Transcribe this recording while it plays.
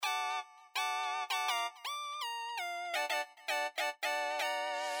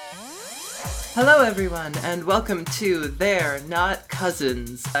Hello everyone, and welcome to They're Not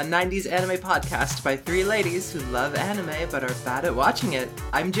Cousins, a 90s anime podcast by three ladies who love anime but are bad at watching it.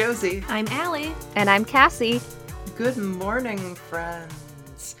 I'm Josie. I'm Allie. And I'm Cassie. Good morning,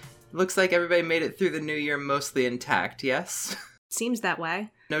 friends. Looks like everybody made it through the new year mostly intact, yes? Seems that way.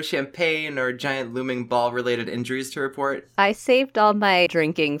 No champagne or giant looming ball-related injuries to report? I saved all my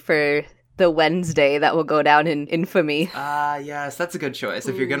drinking for the Wednesday that will go down in infamy. Yes, that's a good choice.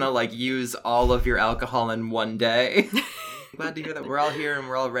 If you're gonna, use all of your alcohol in one day. Glad to hear that we're all here and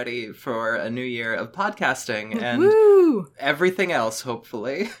we're all ready for a new year of podcasting and everything else,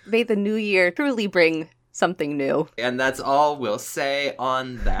 hopefully. May the new year truly bring something new. And that's all we'll say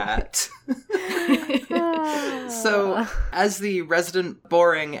on that. So, as the resident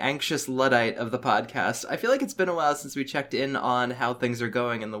boring, anxious Luddite of the podcast, I feel like it's been a while since we checked in on how things are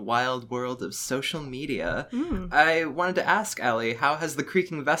going in the wild world of social media. I wanted to ask, Allie, how has the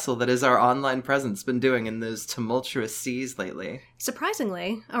creaking vessel that is our online presence been doing in those tumultuous seas lately?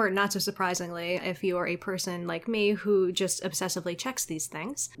 Surprisingly, or not so surprisingly, if you are a person like me who just obsessively checks these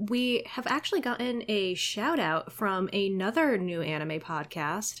things, we have actually gotten a shout out from another new anime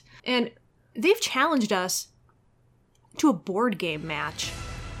podcast, and they've challenged us to a board game match.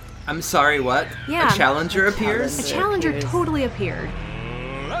 I'm sorry, what? Yeah. A challenger appears? A challenger totally appeared.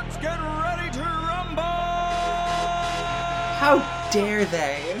 Let's get ready to rumble! How dare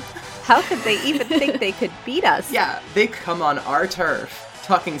they? How could they even think they could beat us? Yeah, they come on our turf,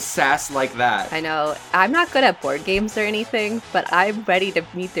 talking sass like that. I know, I'm not good at board games or anything, but I'm ready to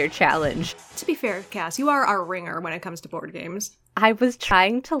meet their challenge. To be fair, Cass, you are our ringer when it comes to board games. I was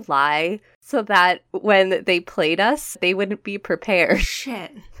trying to lie so that when they played us, they wouldn't be prepared.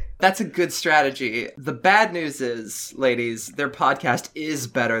 Shit. That's a good strategy. The bad news is, ladies, their podcast is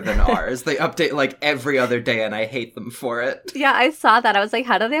better than ours. They update every other day and I hate them for it. Yeah, I saw that. I was like,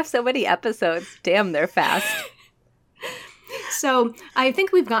 how do they have so many episodes? Damn, they're fast. So, I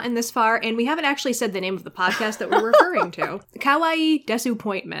think we've gotten this far, and we haven't actually said the name of the podcast that we're referring to. Kawaii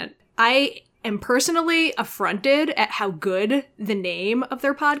Disappointment. I am personally affronted at how good the name of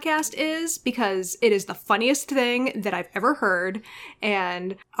their podcast is, because it is the funniest thing that I've ever heard,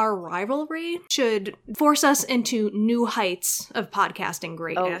 and our rivalry should force us into new heights of podcasting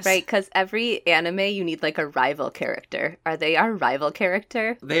greatness. Oh, right, because every anime you need a rival character. Are they our rival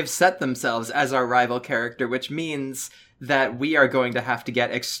character? They've set themselves as our rival character, which means that we are going to have to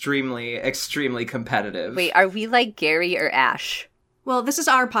get extremely, extremely competitive. Wait, are we like Gary or Ash? Well, this is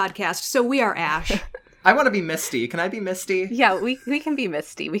our podcast, so we are Ash. I want to be Misty. Can I be Misty? Yeah, we can be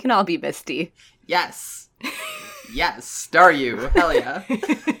Misty. We can all be Misty. Yes. Yes. Star you. Hell yeah.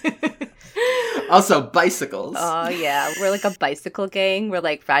 Also, bicycles. Oh, yeah. We're like a bicycle gang.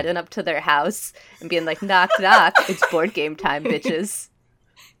 We're riding up to their house and being like, knock, knock. It's board game time, bitches.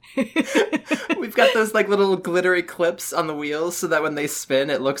 We've got those little glittery clips on the wheels so that when they spin,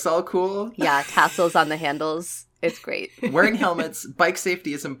 it looks all cool. Yeah, tassels on the handles. It's great. Wearing helmets. Bike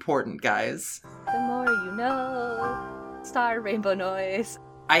safety is important, guys. The more you know. Star Rainbow Noise.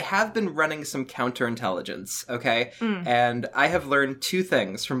 I have been running some counterintelligence, okay? And I have learned two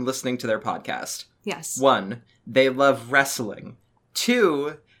things from listening to their podcast. Yes. 1, they love wrestling.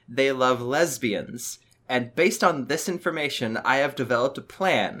 2, they love lesbians. And based on this information, I have developed a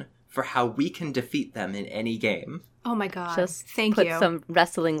plan for how we can defeat them in any game. Oh my god. Just Thank put you. some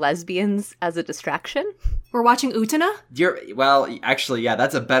wrestling lesbians as a distraction. We're watching Utena? Well, actually, yeah,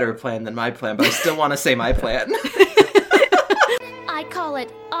 that's a better plan than my plan, but I still want to say my plan. I call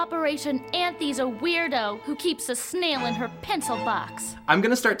it Operation Anthy's a weirdo who keeps a snail in her pencil box. I'm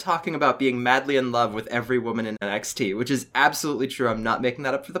going to start talking about being madly in love with every woman in NXT, which is absolutely true. I'm not making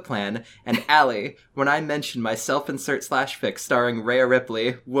that up for the plan. And Allie, when I mention my self-insert /fic starring Rhea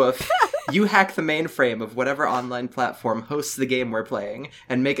Ripley, woof, you hack the mainframe of whatever online platform hosts the game we're playing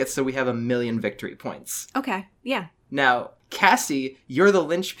and make it so we have 1,000,000 victory points. Okay, yeah. Now, Cassie, you're the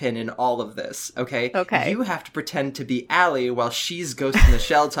linchpin in all of this, okay? Okay. You have to pretend to be Allie while she's Ghost in the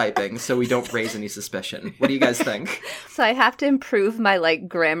Shell typing so we don't raise any suspicion. What do you guys think? So I have to improve my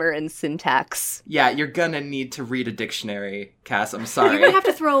grammar and syntax. Yeah, you're gonna need to read a dictionary, Cass. I'm sorry. You're gonna have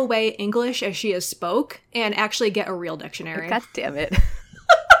to throw away English as she is spoke and actually get a real dictionary. God damn it.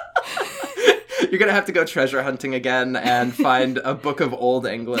 You're gonna have to go treasure hunting again and find a book of Old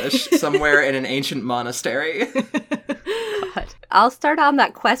English somewhere in an ancient monastery. God. I'll start on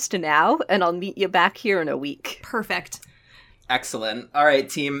that quest now, and I'll meet you back here in a week. Perfect. Excellent. All right,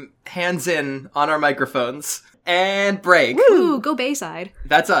 team, hands in on our microphones. And break. Ooh, go Bayside.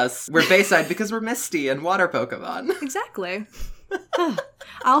 That's us. We're Bayside because we're Misty and water Pokemon. Exactly.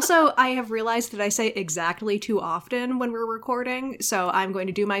 Also, I have realized that I say exactly too often when we're recording, so I'm going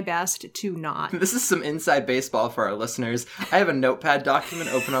to do my best to not. This is some inside baseball for our listeners. I have a notepad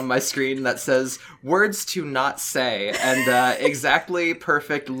document open on my screen that says words to not say, and exactly,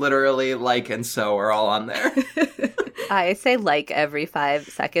 perfect, literally, like, and so are all on there. I say like every 5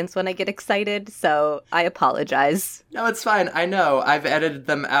 seconds when I get excited, so I apologize. No, it's fine. I know. I've edited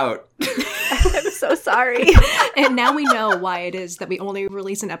them out. I'm so sorry. And now we know why it is that we only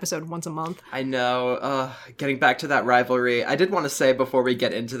release an episode once a month. I know. Getting back to that rivalry, I did want to say before we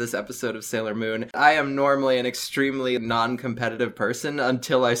get into this episode of Sailor Moon, I am normally an extremely non-competitive person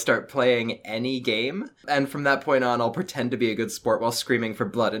until I start playing any game. And from that point on, I'll pretend to be a good sport while screaming for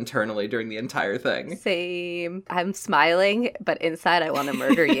blood internally during the entire thing. Same. I'm smiling, but inside I want to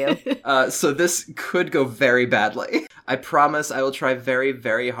murder you. So this could go very badly. I promise I will try very,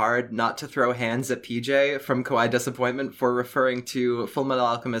 very hard not to throw hands at PJ from Kawaii Disappointment for referring to Fullmetal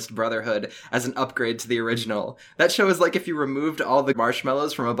Alchemist Brotherhood as an upgrade to the original. That show is like if you removed all the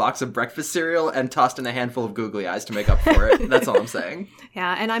marshmallows from a box of breakfast cereal and tossed in a handful of googly eyes to make up for it. That's all I'm saying.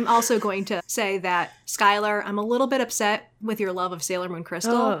 Yeah, and I'm also going to say that, Skylar, I'm a little bit upset with your love of Sailor Moon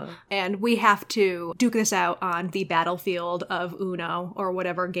Crystal, and we have to duke this out on the battlefield of Uno, or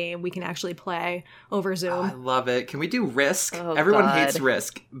whatever game we can actually play over Zoom. Oh, I love it. Can we do Risk? Oh, Everyone God. hates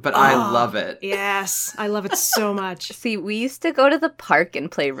Risk, but I love it. Yes, I love it so much. See, we used to go to the park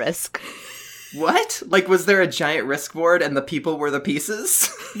and play Risk. What? Like, was there a giant Risk board and the people were the pieces?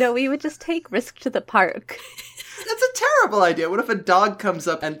 No, we would just take Risk to the park. That's a terrible idea. What if a dog comes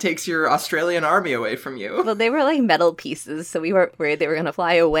up and takes your Australian army away from you? Well, they were like metal pieces, so we weren't worried they were going to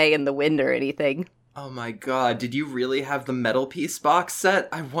fly away in the wind or anything. Oh my god, did you really have the metal piece box set?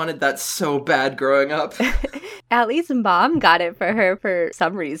 I wanted that so bad growing up. Allie's mom got it for her for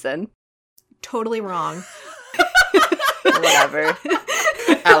some reason. Totally wrong. Whatever.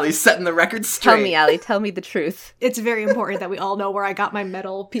 Allie's setting the record straight. Tell me, Allie, tell me the truth. It's very important that we all know where I got my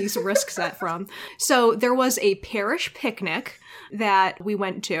metal piece Risk set from. So there was a parish picnic that we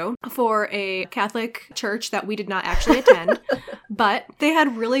went to for a Catholic church that we did not actually attend, but they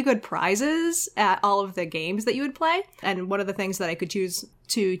had really good prizes at all of the games that you would play. And one of the things that I could choose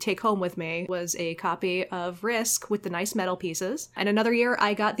to take home with me was a copy of Risk with the nice metal pieces. And another year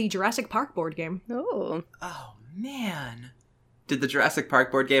I got the Jurassic Park board game. Oh. Oh, man. Did the Jurassic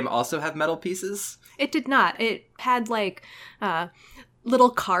Park board game also have metal pieces? It did not. It had like little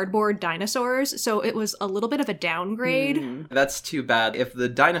cardboard dinosaurs, so it was a little bit of a downgrade. That's too bad. If the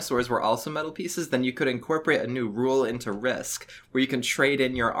dinosaurs were also metal pieces, then you could incorporate a new rule into Risk, where you can trade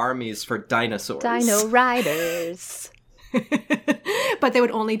in your armies for dinosaurs. Dino Riders. But they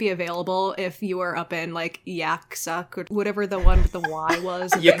would only be available if you were up in like Yaksak or whatever the one with the Y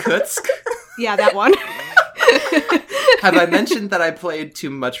was. Yakutsk? Yeah, that one. Have I mentioned that I played too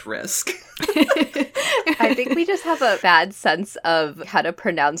much Risk? I think we just have a bad sense of how to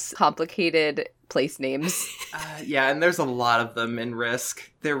pronounce complicated place names. Yeah, and there's a lot of them in Risk.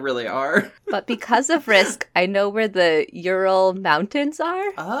 There really are. But because of Risk, I know where the Ural Mountains are.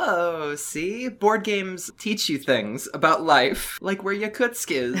 Oh, see? Board games teach you things about life, like where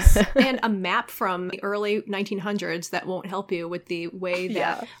Yakutsk is. And a map from the early 1900s that won't help you with the way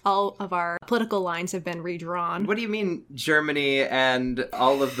that all of our political lines have been redrawn. What do you mean Germany and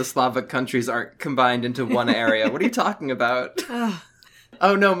all of the Slavic countries aren't combined into one area? What are you talking about?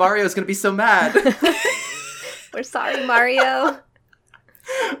 Oh no, Mario's gonna be so mad. We're sorry, Mario.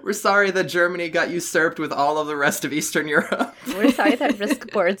 We're sorry that Germany got usurped with all of the rest of Eastern Europe. We're sorry that Risk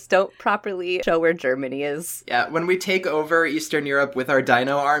boards don't properly show where Germany is. Yeah, when we take over Eastern Europe with our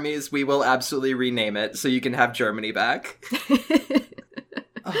dino armies, we will absolutely rename it so you can have Germany back.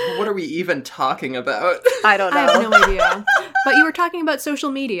 What are we even talking about? I don't know. I have no idea. But you were talking about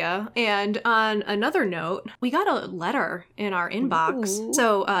social media, and on another note, we got a letter in our inbox. Ooh.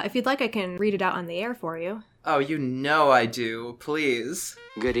 So if you'd like, I can read it out on the air for you. Oh, you know I do. Please.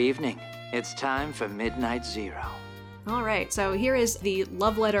 Good evening. It's time for Midnight Zero. All right, so here is the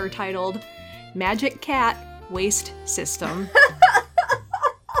love letter titled Magic Cat Waste System.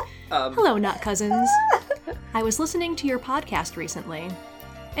 Hello, Nut Cousins. I was listening to your podcast recently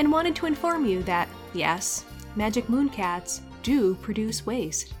and wanted to inform you that, yes, Magic Moon Cats do produce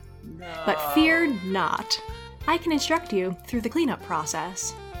waste. But fear not. I can instruct you through the cleanup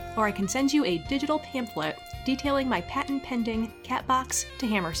process, or I can send you a digital pamphlet detailing my patent-pending Catbox to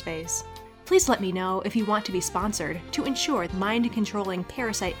Hammerspace. Please let me know if you want to be sponsored to ensure mind-controlling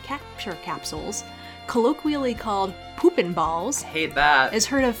parasite capture capsules, colloquially called poopin' balls, Hate that. is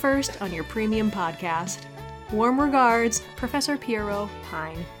heard of first on your premium podcast. Warm regards, Professor Piero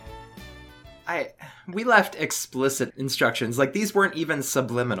Pine. I We left explicit instructions. Like, these weren't even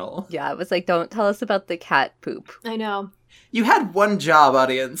subliminal. Yeah, it was like, don't tell us about the cat poop. I know. You had one job,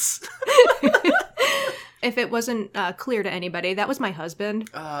 audience. If it wasn't clear to anybody, that was my husband.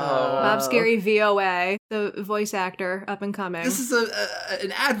 Oh. Bob Scary VOA, the voice actor up and coming. This is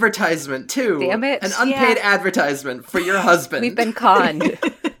an advertisement, too. Damn it. An unpaid Yeah. advertisement for your husband. We've been conned.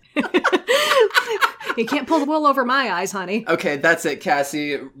 You can't pull the wool over my eyes, honey. Okay, that's it,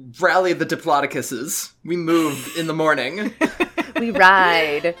 Cassie. Rally the Diplodocuses. We move in the morning. We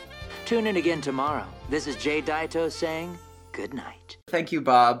ride. Tune in again tomorrow. This is Jay Daito saying good night. Thank you,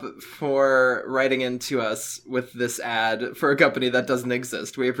 Bob, for writing into us with this ad for a company that doesn't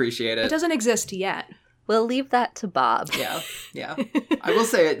exist. We appreciate It it. doesn't exist yet. We'll leave that to Bob. Yeah. I will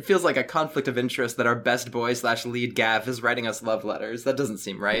say it feels like a conflict of interest that our best boy / lead Gav is writing us love letters. That doesn't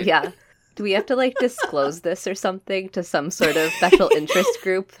seem right. Yeah. Do we have to, like, disclose this or something to some sort of special interest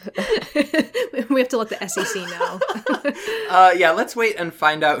group? We have to let the SEC know. Yeah, let's wait and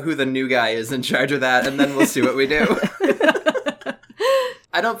find out who the new guy is in charge of that, and then we'll see what we do.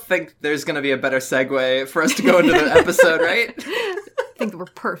 I don't think there's going to be a better segue for us to go into the episode, right? I think we're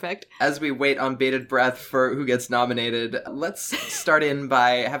perfect. As we wait on bated breath for who gets nominated, let's start in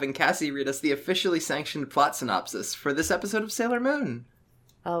by having Cassie read us the officially sanctioned plot synopsis for this episode of Sailor Moon.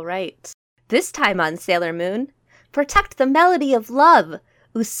 All right. This time on Sailor Moon, protect the melody of love.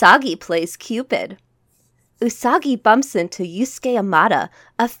 Usagi plays Cupid. Usagi bumps into Yusuke Amada,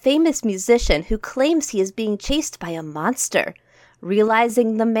 a famous musician who claims he is being chased by a monster.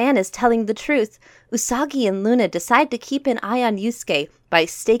 Realizing the man is telling the truth, Usagi and Luna decide to keep an eye on Yusuke by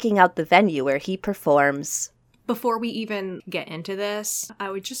staking out the venue where he performs. Before we even get into this, I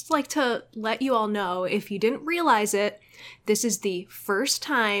would just like to let you all know, if you didn't realize it, this is the first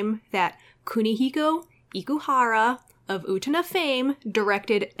time that Kunihiko Ikuhara of Utena fame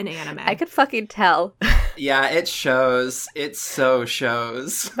directed an anime. I could fucking tell. Yeah, it shows. It so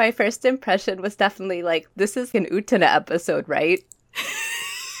shows. My first impression was definitely like, this is an Utena episode, right?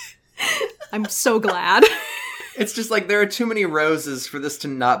 I'm so glad. It's just like there are too many roses for this to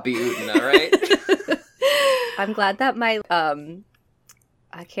not be Utena, right? I'm glad that my,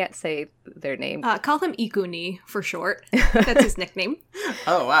 I can't say their name. Call him Ikuni for short. That's his nickname.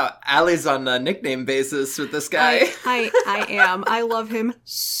 Oh, wow. Allie's on a nickname basis with this guy. I am. I love him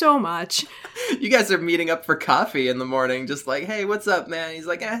so much. You guys are meeting up for coffee in the morning, just like, hey, what's up, man? He's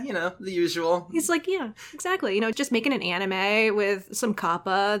like, the usual. He's like, yeah, exactly. Just making an anime with some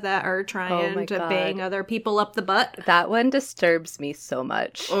kappa that are trying to God. bang other people up the butt. That one disturbs me so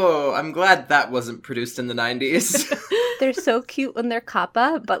much. Oh, I'm glad that wasn't produced in the 90s. They're so cute when they're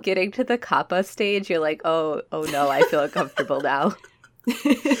kappa, but getting to the kappa stage, you're like, oh no, I feel uncomfortable now.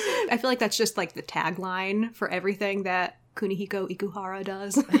 I feel like that's just like the tagline for everything that Kunihiko Ikuhara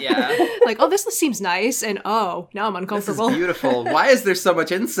does. Yeah. Like, oh, this seems nice, and oh, now I'm This is uncomfortable. beautiful. Why is there so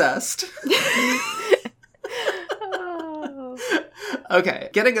much incest? Okay,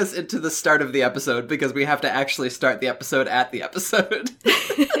 getting us into the start of the episode, because we have to actually start the episode at the episode.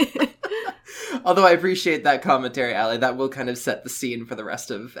 Although I appreciate that commentary, Allie. That will kind of set the scene for the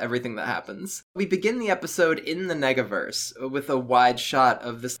rest of everything that happens. We begin the episode in the Negaverse with a wide shot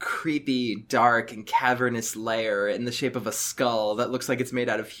of this creepy, dark, and cavernous lair in the shape of a skull that looks like it's made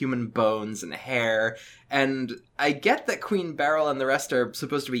out of human bones and hair. And I get that Queen Beryl and the rest are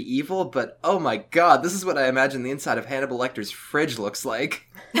supposed to be evil, but oh my god, this is what I imagine the inside of Hannibal Lecter's fridge looks like.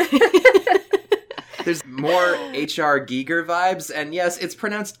 There's more H.R. Giger vibes, and yes, it's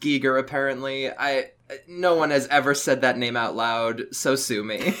pronounced Giger, apparently. No one has ever said that name out loud, so sue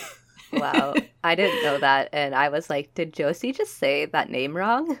me. Wow, I didn't know that, and I was like, did Josie just say that name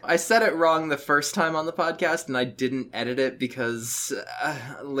wrong? I said it wrong the first time on the podcast, and I didn't edit it because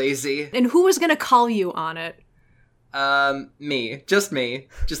lazy. And who was gonna call you on it? Me. Just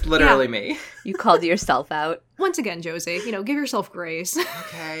literally me. You called yourself out. Once again, Josie, give yourself grace.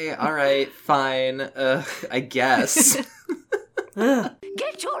 Okay, alright, fine, I guess.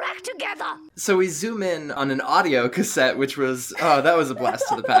 Get your act together! So we zoom in on an audio cassette, which was, that was a blast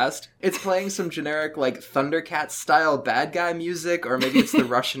to the past. It's playing some generic, Thundercats-style bad guy music, or maybe it's the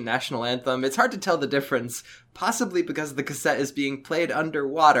Russian national anthem. It's hard to tell the difference, possibly because the cassette is being played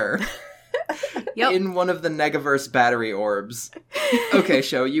underwater. Yep. In one of the Negaverse battery orbs. Okay,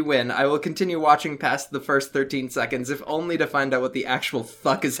 show, you win. I will continue watching past the first 13 seconds, if only to find out what the actual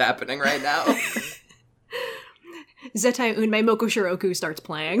fuck is happening right now. Zetai Unmei Mokoshiroku starts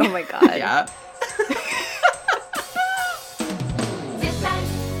playing. Oh my god. Yeah.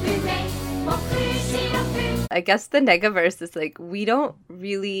 I guess the Negaverse is like, we don't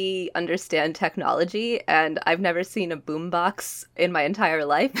really understand technology, and I've never seen a boombox in my entire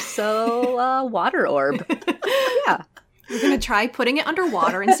life, so water orb. Yeah. We're going to try putting it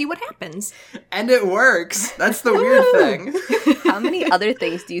underwater and see what happens. And it works. That's the weird thing. How many other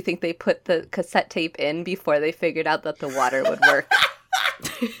things do you think they put the cassette tape in before they figured out that the water would work?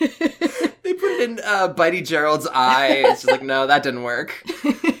 They put it in Bitey Gerald's eye. It's just like, no, that didn't work.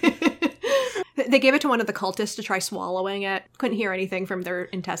 They gave it to one of the cultists to try swallowing it. Couldn't hear anything from their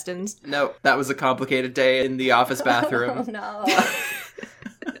intestines. No, that was a complicated day in the office bathroom. Oh, no.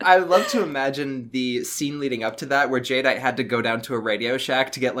 I love to imagine the scene leading up to that where Jadeite had to go down to a Radio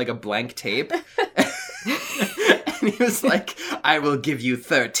Shack to get like a blank tape. And he was like, I will give you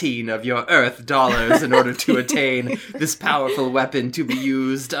 13 of your Earth dollars in order to attain this powerful weapon to be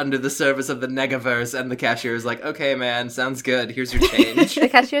used under the service of the Negaverse. And the cashier is like, okay, man, sounds good. Here's your change. The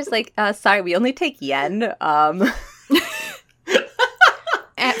cashier's like, sorry, we only take yen.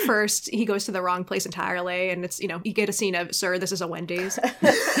 At first, he goes to the wrong place entirely, and it's, you get a scene of, sir, this is a Wendy's. I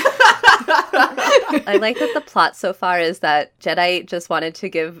like that the plot so far is that Jedi just wanted to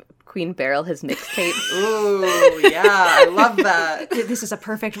give Queen Beryl his mixtape. Ooh, yeah, I love that. This is a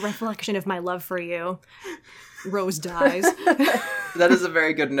perfect reflection of my love for you. Rose dies. That is a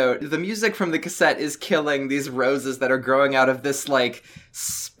very good note. The music from the cassette is killing these roses that are growing out of this, like,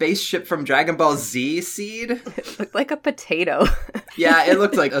 spaceship from Dragon Ball Z seed. It looked like a potato. Yeah, it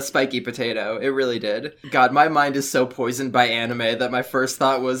looked like a spiky potato. It really did. God, my mind is so poisoned by anime that my first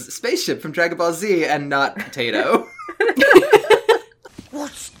thought was spaceship from Dragon Ball Z and not potato.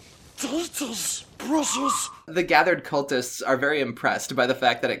 What's this, precious? The gathered cultists are very impressed by the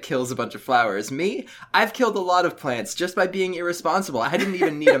fact that it kills a bunch of flowers. Me, I've killed a lot of plants just by being irresponsible. I didn't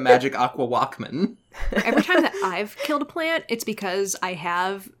even need a magic aqua walkman. Every time that I've killed a plant, it's because I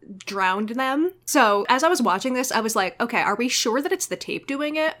have drowned them. So as I was watching this, I was like, okay, are we sure that it's the tape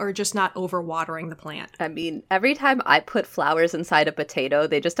doing it or just not overwatering the plant? I mean, every time I put flowers inside a potato,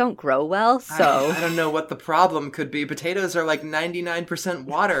 they just don't grow well, so... I don't know what the problem could be. Potatoes are like 99%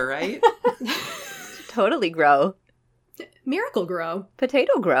 water, right? Totally grow. Miracle Grow.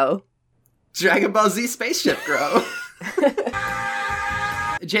 Potato grow. Dragon Ball Z spaceship grow.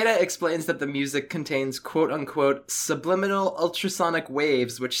 Jada explains that the music contains quote-unquote subliminal ultrasonic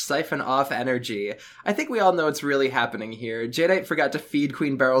waves which siphon off energy. I think we all know what's really happening here. Jadeite forgot to feed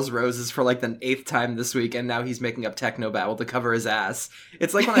Queen Beryl's roses for like the 8th time this week, and now he's making up techno babble to cover his ass.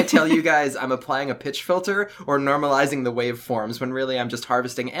 It's like when I tell you guys I'm applying a pitch filter or normalizing the waveforms, when really I'm just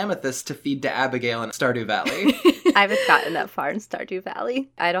harvesting amethyst to feed to Abigail in Stardew Valley. I haven't gotten that far in Stardew Valley.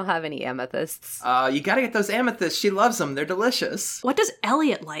 I don't have any amethysts. You gotta get those amethysts. She loves them. They're delicious. What does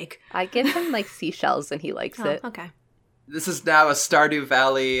Elliot like? I give him, like, seashells and he likes it. Okay. This is now a Stardew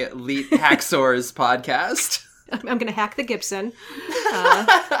Valley Elite Hacksaws podcast. I'm going to hack the Gibson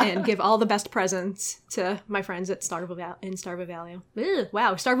and give all the best presents to my friends at Stardew Valley. Ugh,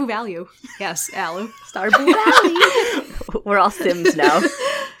 wow, Stardew Valley. Yes, Alu. Stardew Valley. We're all Sims now.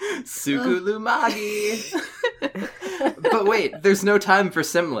 Sukulumagi. But wait, there's no time for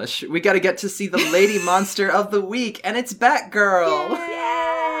Simlish. We gotta get to see the lady monster of the week, and it's Batgirl!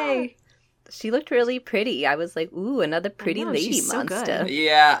 Yay! She looked really pretty. I was like, ooh, another pretty lady she's so monster. good.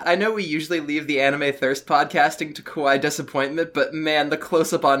 Yeah, I know we usually leave the anime thirst podcasting to Kawaii Disappointment, but man, the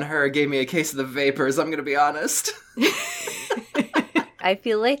close-up on her gave me a case of the vapors, I'm gonna be honest. I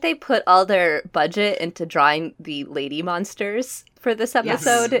feel like they put all their budget into drawing the lady monsters for this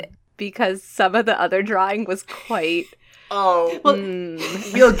episode because some of the other drawing was quite... Oh, well,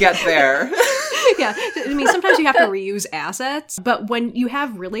 we'll get there. Yeah, I mean, sometimes you have to reuse assets, but when you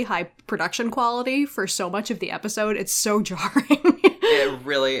have really high production quality for so much of the episode, it's so jarring. It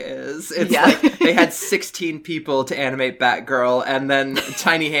really is. It's like they had 16 people to animate Batgirl, and then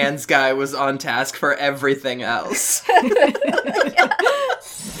Tiny Hands guy was on task for everything else.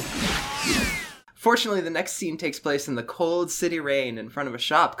 Fortunately, the next scene takes place in the cold city rain in front of a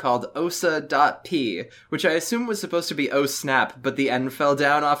shop called Osa.p, which I assume was supposed to be Oh Snap, but the N fell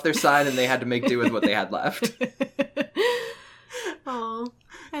down off their sign and they had to make do with what they had left. Oh,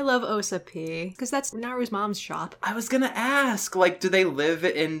 I love Osa P, because that's Naru's mom's shop. I was gonna ask, like, do they live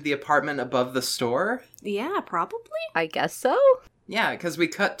in the apartment above the store? Yeah, probably. I guess so. Yeah, because we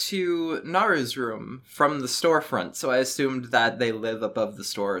cut to Naru's room from the storefront, so I assumed that they live above the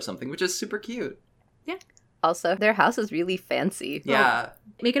store or something, which is super cute. Yeah. Also, their house is really fancy. Yeah.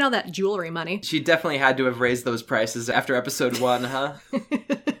 Making all that jewelry money. She definitely had to have raised those prices after episode 1, huh?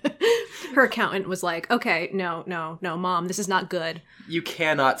 Her accountant was like, okay, no, Mom, this is not good. You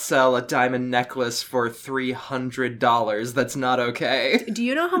cannot sell a diamond necklace for $300. That's not okay. Do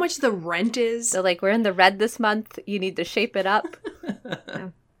you know how much the rent is? So, like, we're in the red this month. You need to shape it up.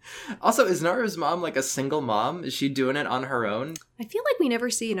 Also, is Naru's mom like a single mom? Is she doing it on her own? I feel like we never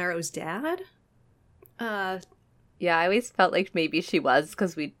see Naru's dad. Yeah, I always felt like maybe she was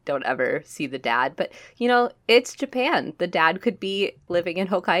because we don't ever see the dad. But, you know, it's Japan. The dad could be living in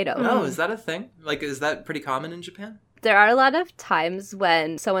Hokkaido. Oh, is that a thing? Like, is that pretty common in Japan? There are a lot of times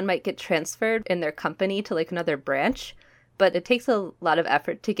when someone might get transferred in their company to, like, another branch. But it takes a lot of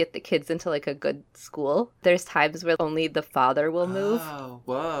effort to get the kids into, like, a good school. There's times where only the father will move. Oh,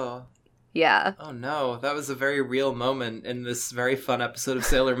 whoa. Yeah. Oh, no. That was a very real moment in this very fun episode of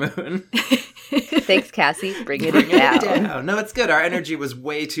Sailor Moon. Thanks, Cassie. Bring it down. No, it's good. Our energy was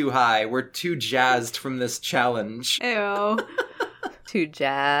way too high. We're too jazzed from this challenge. Ew. Too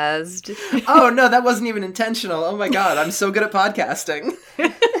jazzed. Oh, no, that wasn't even intentional. Oh my god, I'm so good at podcasting.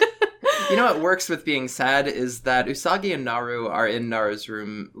 You know what works with being sad is that Usagi and Naru are in Naru's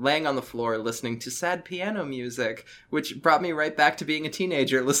room, laying on the floor listening to sad piano music, which brought me right back to being a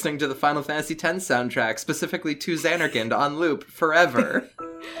teenager listening to the Final Fantasy X soundtrack, specifically to Xanarkand on loop forever.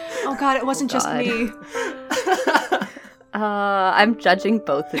 Oh god, it wasn't just me. I'm judging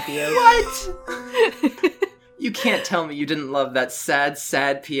both of you. What? You can't tell me you didn't love that sad,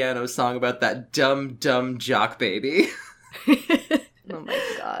 sad piano song about that dumb, dumb jock baby. Oh my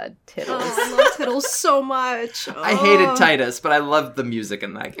god, Tittles. Oh, I love Tittles so much. I hated Titus, but I loved the music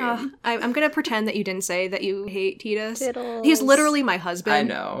in that game. I'm gonna pretend that you didn't say that you hate Titus. Tittles. He's literally my husband. I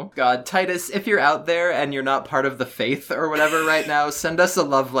know. God, Titus, if you're out there and you're not part of the faith or whatever right now, send us a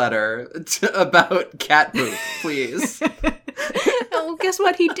love letter about cat poop, please. Oh, guess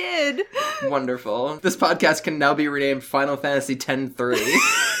what he did? Wonderful. This podcast can now be renamed Final Fantasy X-3.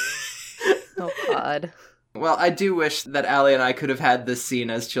 Oh god. Well, I do wish that Allie and I could have had this scene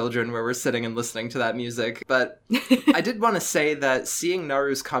as children where we're sitting and listening to that music, but I did want to say that seeing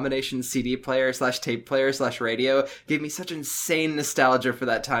Naru's combination CD player / tape player / radio gave me such insane nostalgia for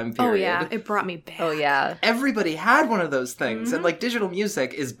that time period. Oh yeah, it brought me back. Oh yeah. Everybody had one of those things, and like digital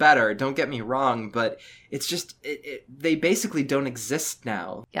music is better, don't get me wrong, but it's just, they basically don't exist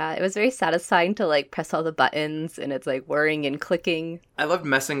now. Yeah, it was very satisfying to like press all the buttons and it's like whirring and clicking. I loved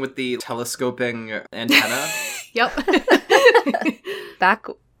messing with the telescoping antenna. Yep. Back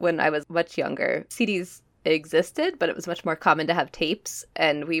when I was much younger, CDs existed, but it was much more common to have tapes,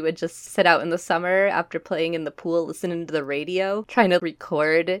 and we would just sit out in the summer after playing in the pool, listening to the radio, trying to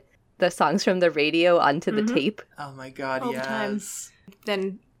record the songs from the radio onto the tape. Oh my god, All yes. the time.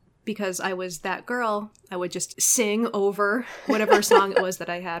 Then, because I was that girl, I would just sing over whatever song it was that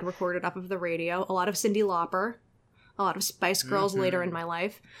I had recorded off of the radio. A lot of Cyndi Lauper, a lot of Spice Girls later in my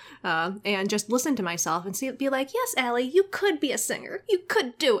life, and just listen to myself and be like, yes, Allie, you could be a singer. You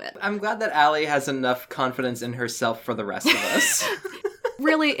could do it. I'm glad that Allie has enough confidence in herself for the rest of us.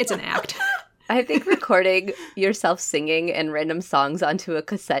 Really, it's an act. I think recording yourself singing and random songs onto a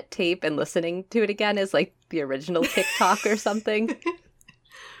cassette tape and listening to it again is like the original TikTok or something.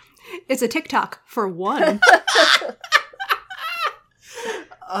 It's a TikTok for one.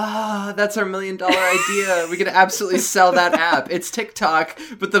 Ah, that's our $1 million idea. We could absolutely sell that app. It's TikTok,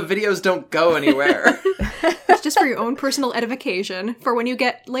 but the videos don't go anywhere. It's just for your own personal edification. For when you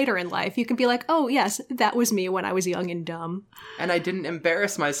get later in life, you can be like, oh, yes, that was me when I was young and dumb. And I didn't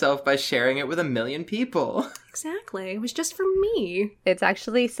embarrass myself by sharing it with 1 million people. Exactly. It was just for me. It's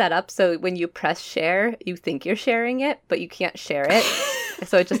actually set up so when you press share, you think you're sharing it, but you can't share it.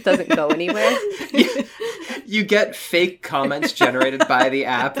 So it just doesn't go anywhere. You get fake comments generated by the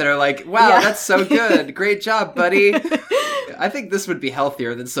app that are like, wow, that's so good. Great job, buddy. I think this would be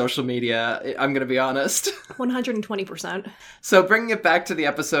healthier than social media, I'm going to be honest. 120%. So bringing it back to the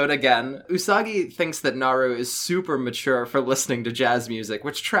episode again, Usagi thinks that Naru is super mature for listening to jazz music,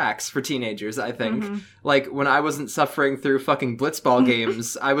 which tracks for teenagers, I think. Like, when I wasn't suffering through fucking blitzball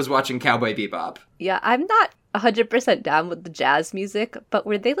games, I was watching Cowboy Bebop. Yeah, I'm not 100% down with the jazz music, but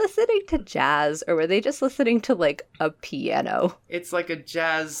were they listening to jazz or were they just listening to like a piano? It's like a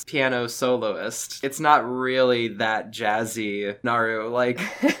jazz piano soloist. It's not really that jazzy, Naru. Like,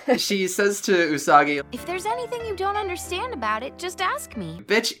 she says to Usagi, If there's anything you don't understand about it, just ask me.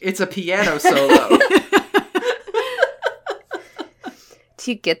 bitch, it's a piano solo. Do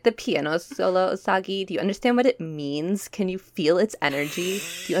you get the piano solo, Usagi? Do you understand what it means? Can you feel its energy?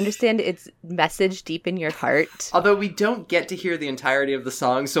 Do you understand its message deep in your heart? Although we don't get to hear the entirety of the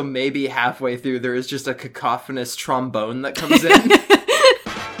song, so maybe halfway through there is just a cacophonous trombone that comes in.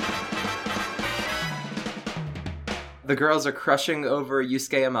 The girls are crushing over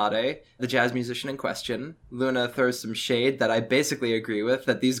Yusuke Amade, the jazz musician in question. Luna throws some shade that I basically agree with,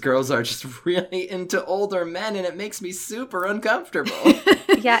 that these girls are just really into older men, and it makes me super uncomfortable.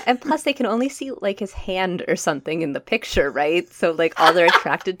 Yeah, and plus they can only see, like, his hand or something in the picture, right? So, like, all they're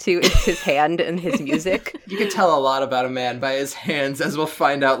attracted to is his hand and his music. You can tell a lot about a man by his hands, as we'll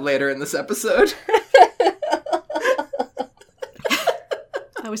find out later in this episode.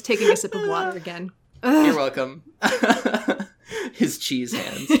 I was taking a sip of water again. You're welcome. His cheese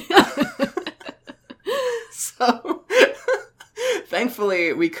hands. So,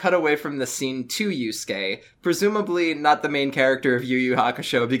 thankfully, we cut away from the scene to Yusuke, presumably not the main character of Yu Yu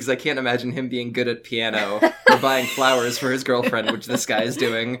Hakusho, because I can't imagine him being good at piano or buying flowers for his girlfriend, which this guy is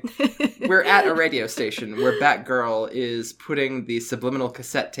doing. We're at a radio station where Batgirl is putting the subliminal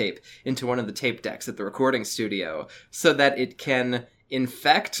cassette tape into one of the tape decks at the recording studio so that it can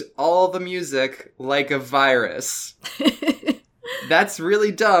infect all the music like a virus. That's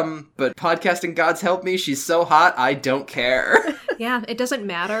really dumb, but podcasting gods help me, she's so hot, I don't care. Yeah, it doesn't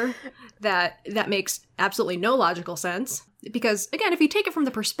matter that makes absolutely no logical sense. Because, again, if you take it from the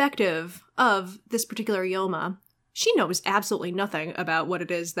perspective of this particular Yoma, she knows absolutely nothing about what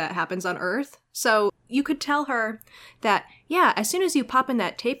it is that happens on Earth. So you could tell her that, yeah, as soon as you pop in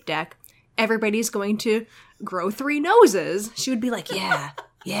that tape deck, everybody's going to grow 3 noses. She would be like, yeah,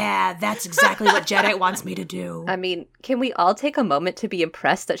 that's exactly what Jadeite wants me to do. I mean, can we all take a moment to be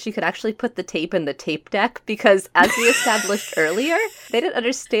impressed that she could actually put the tape in the tape deck? Because as we established earlier, they didn't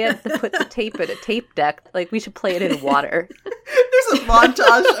understand to put the tape in a tape deck. Like, we should play it in water. There's a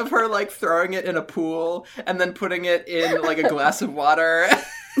montage of her, like, throwing it in a pool and then putting it in, like, a glass of water.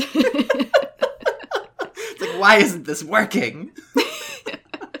 It's like, why isn't this working?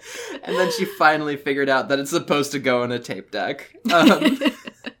 And then she finally figured out that it's supposed to go in a tape deck.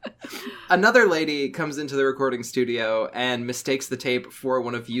 Another lady comes into the recording studio and mistakes the tape for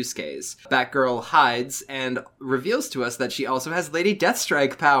one of Yusuke's. Batgirl hides and reveals to us that she also has Lady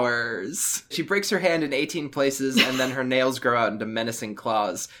Deathstrike powers. She breaks her hand in 18 places and then her nails grow out into menacing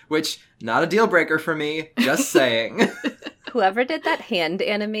claws, which, not a deal breaker for me, just saying. Whoever did that hand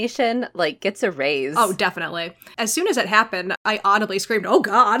animation, like, gets a raise. Oh, definitely. As soon as it happened, I audibly screamed, "Oh,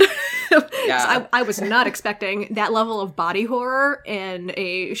 God." Yeah. I was not expecting that level of body horror in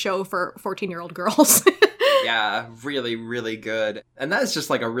a show for 14-year-old girls. Yeah, really, really good. And that is just,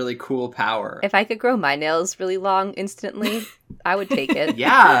 like, a really cool power. If I could grow my nails really long instantly, I would take it.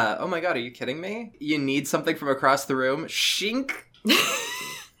 Yeah. Oh my God, are you kidding me? You need something from across the room? Shink!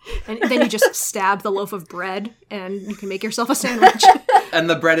 And then you just stab the loaf of bread and you can make yourself a sandwich. And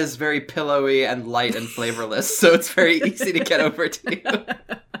the bread is very pillowy and light and flavorless, so it's very easy to get over to you.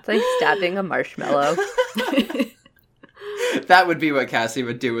 It's like stabbing a marshmallow. That would be what Cassie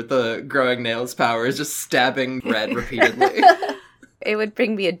would do with the growing nails power, is just stabbing bread repeatedly. It would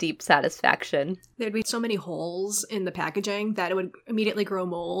bring me a deep satisfaction. There'd be so many holes in the packaging that it would immediately grow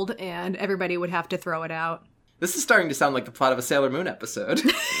mold and everybody would have to throw it out. This is starting to sound like the plot of a Sailor Moon episode.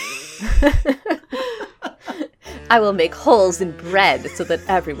 I will make holes in bread so that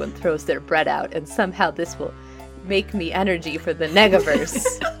everyone throws their bread out, and somehow this will make me energy for the Negaverse.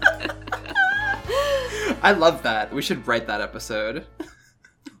 I love that. We should write that episode.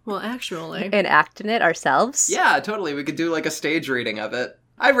 Well, actually. And act in it ourselves? Yeah, totally. We could do like a stage reading of it.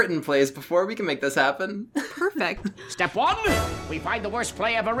 I've written plays before. We can make this happen. Perfect. Step 1, we find the worst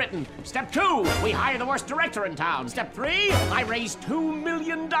play ever written. Step 2, we hire the worst director in town. Step 3, I raise $2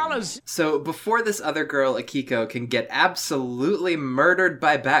 million. So before this other girl, Akiko, can get absolutely murdered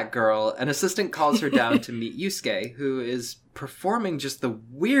by Batgirl, an assistant calls her down to meet Yusuke, who is performing just the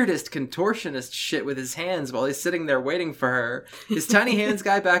weirdest contortionist shit with his hands while he's sitting there waiting for her. His tiny hands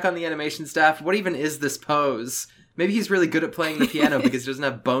guy back on the animation staff. What even is this pose? Maybe he's really good at playing the piano because he doesn't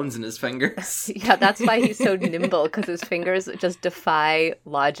have bones in his fingers. Yeah, that's why he's so nimble, because his fingers just defy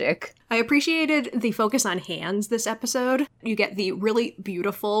logic. I appreciated the focus on hands this episode. You get the really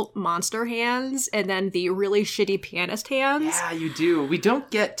beautiful monster hands and then the really shitty pianist hands. Yeah, you do. We don't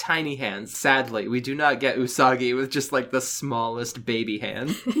get tiny hands, sadly. We do not get Usagi with just like the smallest baby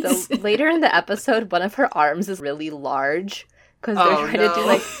hand. So later in the episode, one of her arms is really large because they're trying to do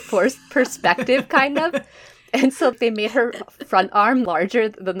like forced perspective kind of. And so they made her front arm larger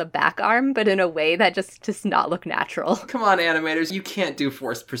than the back arm, but in a way that just does not look natural. Come on, animators. You can't do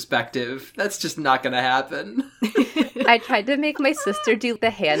forced perspective. That's just not going to happen. I tried to make my sister do the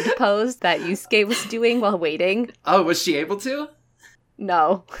hand pose that Yusuke was doing while waiting. Oh, was she able to?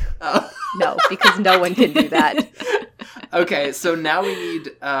 No. Oh. No, because no one can do that. Okay, so now we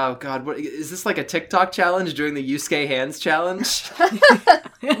need, oh god, what is this, like a TikTok challenge doing the Yusuke hands challenge?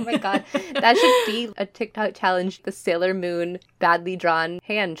 Oh my god. That should be a TikTok challenge, the Sailor Moon badly drawn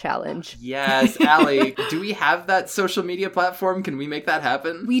hand challenge. Yes, Allie, do we have that social media platform? Can we make that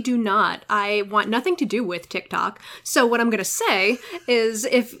happen? We do not. I want nothing to do with TikTok. So what I'm going to say is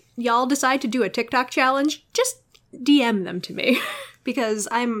if y'all decide to do a TikTok challenge, just DM them to me. Because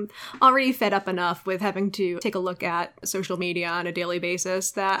I'm already fed up enough with having to take a look at social media on a daily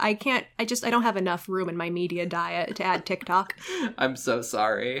basis that I don't have enough room in my media diet to add TikTok. I'm so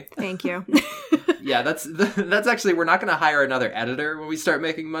sorry. Thank you. Yeah, that's actually, we're not going to hire another editor when we start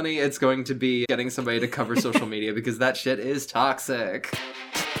making money. It's going to be getting somebody to cover social media because that shit is toxic.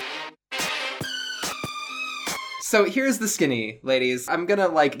 So here's the skinny, ladies. I'm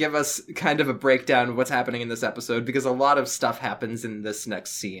gonna, give us kind of a breakdown of what's happening in this episode, because a lot of stuff happens in this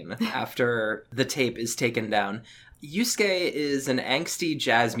next scene after the tape is taken down. Yusuke is an angsty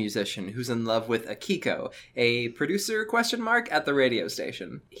jazz musician who's in love with Akiko, a producer, at the radio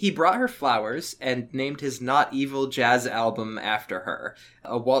station. He brought her flowers and named his Not Evil jazz album after her,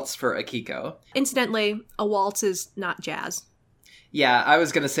 A Waltz for Akiko. Incidentally, a waltz is not jazz. Yeah, I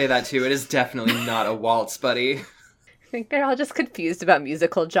was gonna say that too. It is definitely not a waltz, buddy. I think they're all just confused about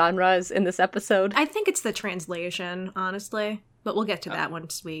musical genres in this episode. I think it's the translation, honestly. But we'll get to that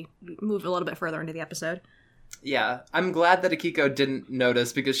once we move a little bit further into the episode. Yeah, I'm glad that Akiko didn't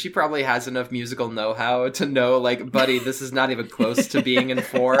notice, because she probably has enough musical know-how to know, buddy, this is not even close to being in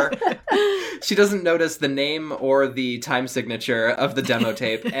 4. She doesn't notice the name or the time signature of the demo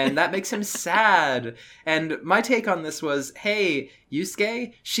tape, and that makes him sad. And my take on this was, hey,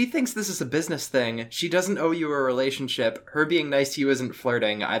 Yusuke, she thinks this is a business thing. She doesn't owe you a relationship. Her being nice to you isn't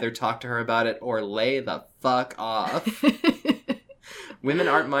flirting. Either talk to her about it or lay the fuck off. Women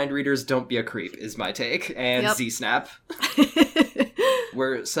aren't mind readers, don't be a creep, is my take. And yep. Z-Snap.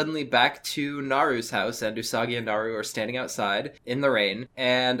 We're suddenly back to Naru's house, and Usagi and Naru are standing outside in the rain.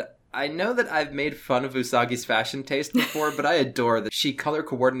 And I know that I've made fun of Usagi's fashion taste before, but I adore that she color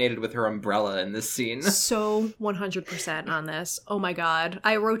coordinated with her umbrella in this scene. So 100% on this. Oh my god.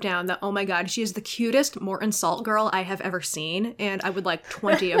 I wrote down that, oh my god, she is the cutest Morton Salt girl I have ever seen, and I would like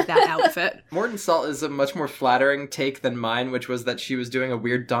 20 of that outfit. Morton Salt is a much more flattering take than mine, which was that she was doing a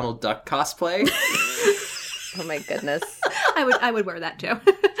weird Donald Duck cosplay. Oh my goodness. I would wear that too.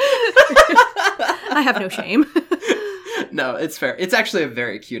 I have no shame. No, it's fair. It's actually a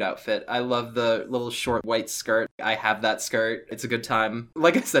very cute outfit. I love the little short white skirt. I have that skirt. It's a good time.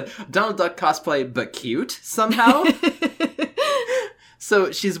 Like I said, Donald Duck cosplay, but cute somehow.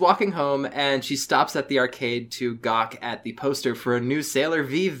 So she's walking home, and she stops at the arcade to gawk at the poster for a new Sailor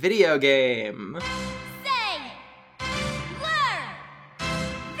V video game.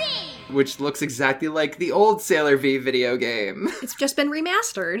 Which looks exactly like the old Sailor V video game. It's just been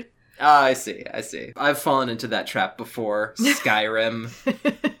remastered. Ah, I see. I've fallen into that trap before. Skyrim.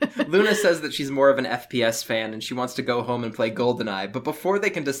 Luna says that she's more of an FPS fan and she wants to go home and play GoldenEye, but before they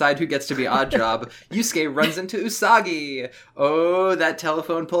can decide who gets to be Oddjob, Yusuke runs into Usagi. Oh, that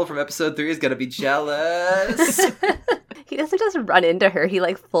telephone pull from episode 3 is gonna be jealous. He doesn't just run into her, he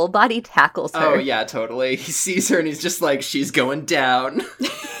full body tackles her. Oh yeah, totally. He sees her and he's just like, she's going down.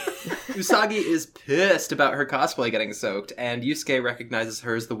 Usagi is pissed about her cosplay getting soaked, and Yusuke recognizes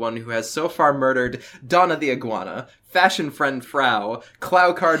her as the one who has so far murdered Donna the Iguana, fashion friend Frau,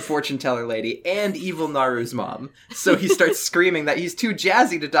 Clow Card fortune teller lady, and evil Naru's mom. So he starts screaming that he's too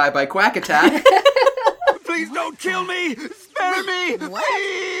jazzy to die by quack attack. Please don't kill me! Spare me!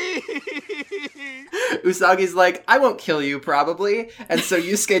 Usagi's like, I won't kill you, probably. And so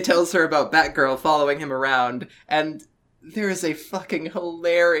Yusuke tells her about Batgirl following him around, and there is a fucking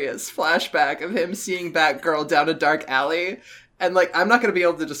hilarious flashback of him seeing Batgirl down a dark alley. And, I'm not going to be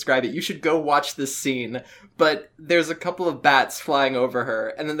able to describe it. You should go watch this scene. But there's a couple of bats flying over her.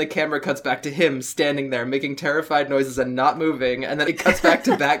 And then the camera cuts back to him standing there making terrified noises and not moving. And then it cuts back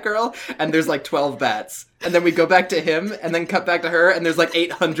to Batgirl. And there's 12 bats. And then we go back to him and then cut back to her. And there's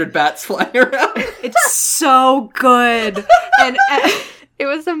 800 bats flying around. It's so good. And it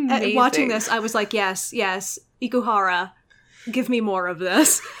was amazing. Watching this, I was like, yes. Ikuhara, give me more of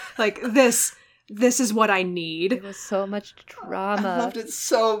this. This is what I need. It was so much drama. I loved it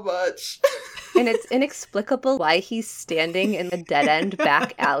so much. And it's inexplicable why he's standing in the dead-end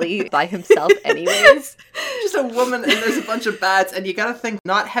back alley by himself anyways. Just a woman and there's a bunch of bats, and you gotta think,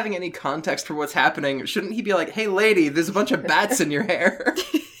 not having any context for what's happening, shouldn't he be like, hey lady, there's a bunch of bats in your hair?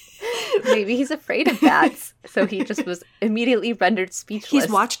 Maybe he's afraid of bats, so he just was immediately rendered speechless. He's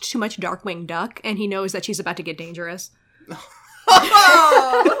watched too much Darkwing Duck, and he knows that she's about to get dangerous.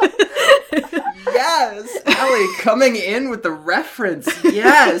 Oh! Yes! Allie coming in with the reference.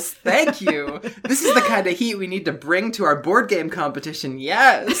 Yes, thank you. This is the kind of heat we need to bring to our board game competition.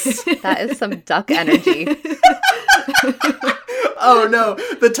 Yes! That is some duck energy. Oh no,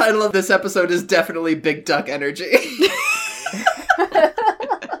 the title of this episode is definitely Big Duck Energy.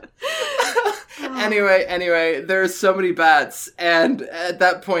 Anyway, there's so many bats, and at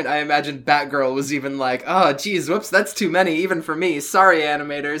that point I imagine Batgirl was even like, oh geez, whoops, that's too many, even for me, sorry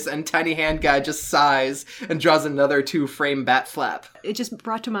animators, and Tiny Hand Guy just sighs and draws another 2-frame bat flap. It just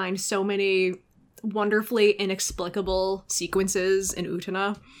brought to mind so many wonderfully inexplicable sequences in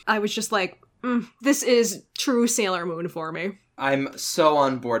Utena. I was just like, this is true Sailor Moon for me. I'm so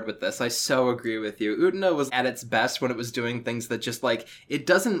on board with this. I so agree with you. Utena was at its best when it was doing things that just, like, it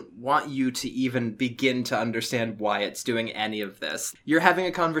doesn't want you to even begin to understand why it's doing any of this. You're having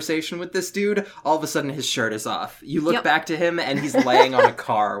a conversation with this dude, all of a sudden his shirt is off. You look back to him and he's laying on a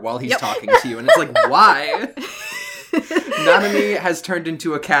car while he's talking to you, and it's like, why? Nanami has turned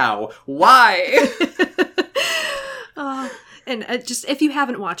into a cow. Why? And just, if you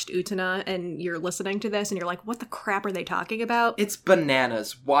haven't watched Utena and you're listening to this and you're like, what the crap are they talking about? It's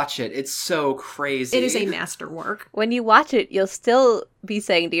bananas. Watch it. It's so crazy. It is a masterwork. When you watch it, you'll still be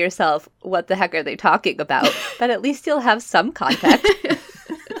saying to yourself, what the heck are they talking about? But at least you'll have some context.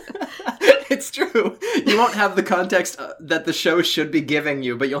 It's true. You won't have the context that the show should be giving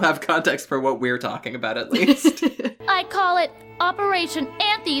you, but you'll have context for what we're talking about at least. I call it Operation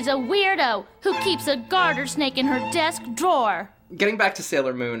Anthy's a Weirdo who keeps a garter snake in her desk drawer. Getting back to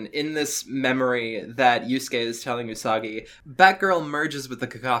Sailor Moon, in this memory that Yusuke is telling Usagi, Batgirl merges with the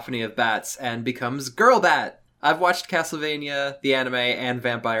cacophony of bats and becomes Girl Bat. I've watched Castlevania, the anime, and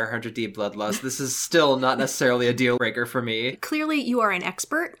Vampire Hunter D Bloodlust. This is still not necessarily a deal breaker for me. Clearly, you are an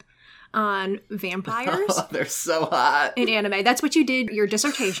expert on vampires. Oh, they're so hot. In anime. That's what you did your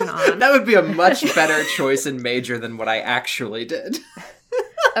dissertation on. That would be a much better choice in major than what I actually did.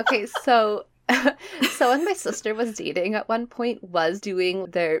 Okay, so someone my sister was dating at one point was doing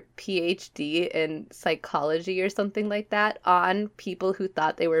their PhD in psychology or something like that on people who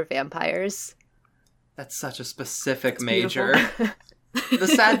thought they were vampires. That's such a specific major. The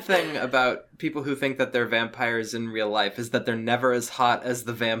sad thing about people who think that they're vampires in real life is that they're never as hot as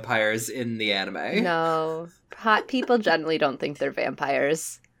the vampires in the anime. No. Hot people generally don't think they're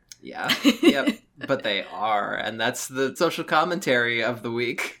vampires. Yeah. Yep. But they are. And that's the social commentary of the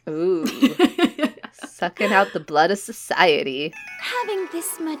week. Ooh. Sucking out the blood of society. Having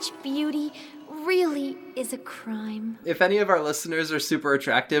this much beauty really is a crime. If any of our listeners are super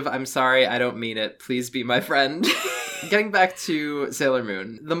attractive, I'm sorry, I don't mean it. Please be my friend. Getting back to Sailor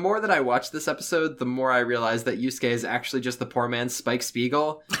Moon, the more that I watch this episode, the more I realize that Yusuke is actually just the poor man's Spike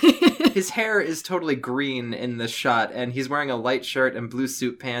Spiegel. His hair is totally green in this shot, and he's wearing a light shirt and blue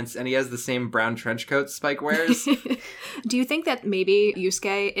suit pants, and he has the same brown trench coat Spike wears. Do you think that maybe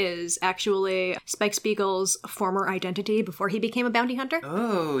Yusuke is actually Spike Spiegel's former identity before he became a bounty hunter?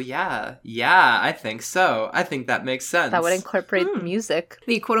 Oh, yeah. Yeah, I think so. I think that makes sense. That would incorporate music.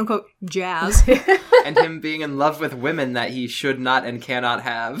 The quote-unquote jazz. And him being in love with women that he should not and cannot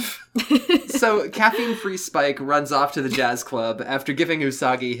have. So, caffeine-free Spike runs off to the jazz club after giving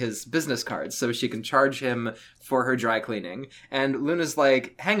Usagi his business cards so she can charge him for her dry cleaning. And Luna's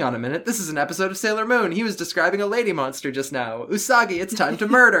like, hang on a minute, this is an episode of Sailor Moon. He was describing a lady monster just now. Usagi, it's time to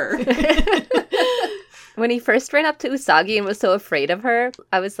murder. When he first ran up to Usagi and was so afraid of her,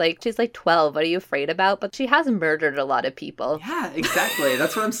 I was like, she's like 12, what are you afraid about? But she has murdered a lot of people. Yeah, exactly.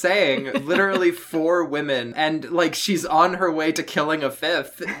 That's what I'm saying. Literally 4 women. And, like, she's on her way to killing a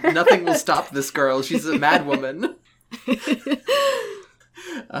 5th. Nothing will stop this girl. She's a mad woman.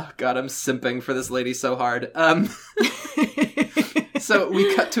 Oh, God, I'm simping for this lady so hard. So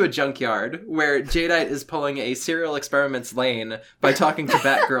we cut to a junkyard where Jadeite is pulling a Serial Experiments Lane by talking to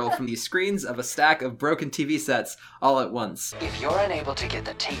Batgirl from the screens of a stack of broken TV sets all at once. If you're unable to get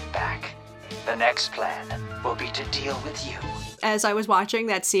the tape back, the next plan will be to deal with you. As I was watching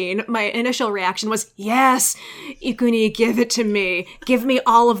that scene, my initial reaction was, yes, Ikuni, give it to me. Give me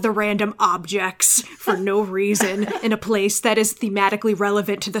all of the random objects for no reason in a place that is thematically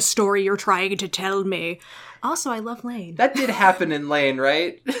relevant to the story you're trying to tell me. Also, I love Lane. That did happen in Lane,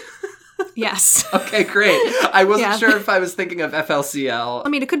 right? Yes. Okay, great. I wasn't sure if I was thinking of FLCL. I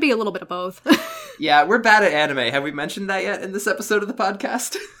mean, it could be a little bit of both. Yeah, we're bad at anime. Have we mentioned that yet in this episode of the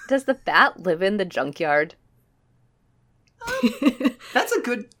podcast? Does the bat live in the junkyard? That's a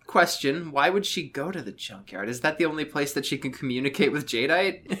good Question, why would she go to the junkyard? Is that the only place that she can communicate with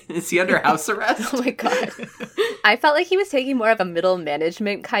Jadeite? Is he under house arrest? Oh my god. I felt like he was taking more of a middle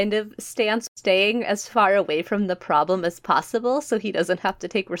management kind of stance, staying as far away from the problem as possible so he doesn't have to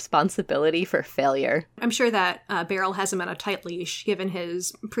take responsibility for failure. I'm sure that Beryl has him on a tight leash, given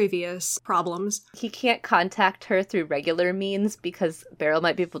his previous problems. He can't contact her through regular means because Beryl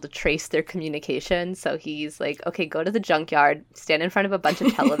might be able to trace their communication, so he's like, okay, go to the junkyard, stand in front of a bunch of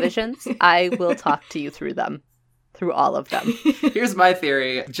televisions, I will talk to you through them. Through all of them. Here's my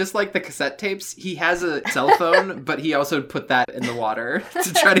theory. Just like the cassette tapes, he has a cell phone, but he also put that in the water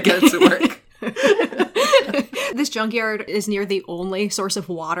to try to get it to work. This junkyard is near the only source of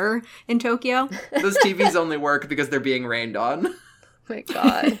water in Tokyo. Those TVs only work because they're being rained on. Oh my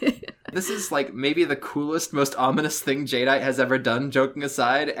god. This is like maybe the coolest, most ominous thing Jadeite has ever done, joking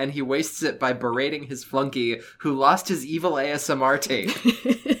aside, and he wastes it by berating his flunky who lost his evil ASMR tape.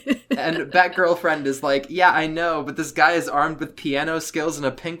 And Batgirlfriend is like, yeah, I know, but this guy is armed with piano skills and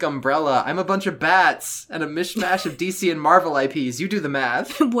a pink umbrella. I'm a bunch of bats and a mishmash of DC and Marvel IPs. You do the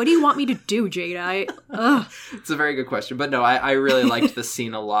math. What do you want me to do, Jadeite? Ugh. It's a very good question. But no, I really liked the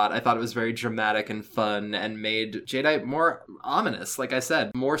scene a lot. I thought it was very dramatic and fun and made Jadeite more ominous, like I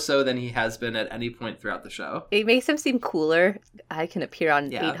said, more so than he has been at any point throughout the show. It makes him seem cooler. I can appear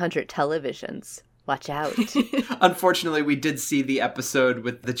on 800 televisions. Watch out. Unfortunately, we did see the episode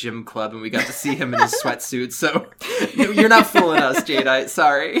with the gym club and we got to see him in his sweatsuit, so you're not fooling us, Jadeite.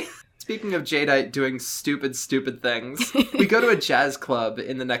 Sorry. Speaking of Jadeite doing stupid things, we go to a jazz club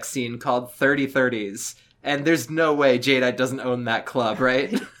in the next scene called 3030s, and there's no way Jadeite doesn't own that club,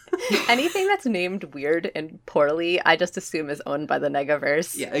 right? Anything that's named weird and poorly, I just assume is owned by the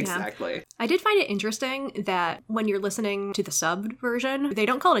Negaverse. Yeah, exactly. Yeah. I did find it interesting that when you're listening to the subbed version, they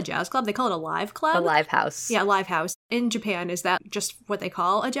don't call it a jazz club, they call it a live club. A live house. Yeah, live house. In Japan, is that just what they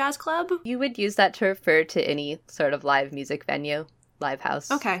call a jazz club? You would use that to refer to any sort of live music venue. Live house.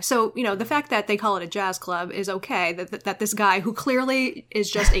 Okay, so, the fact that they call it a jazz club is okay, that this guy, who clearly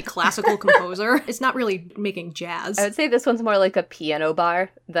is just a classical composer, is not really making jazz. I would say this one's more like a piano bar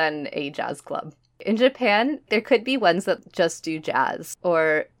than a jazz club. In Japan, there could be ones that just do jazz,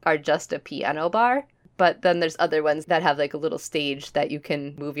 or are just a piano bar, but then there's other ones that have like a little stage that you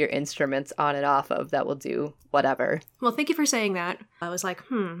can move your instruments on and off of that will do whatever. Well, thank you for saying that. I was like,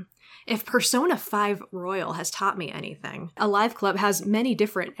 if Persona 5 Royal has taught me anything, a live club has many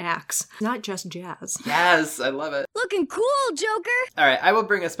different acts, not just jazz. Yes, I love it. Looking cool, Joker! All right, I will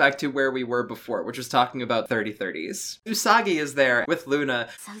bring us back to where we were before, which was talking about 3030s. Usagi is there with Luna.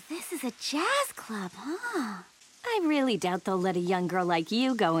 So this is a jazz club, huh? I really doubt they'll let a young girl like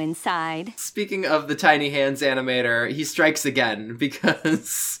you go inside. Speaking of the Tiny Hands animator, he strikes again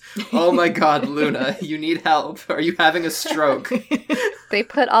because, oh my god, Luna, you need help. Are you having a stroke? They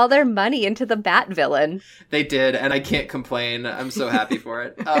put all their money into the Bat villain. They did, and I can't complain. I'm so happy for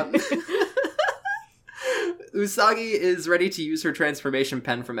it. Usagi is ready to use her transformation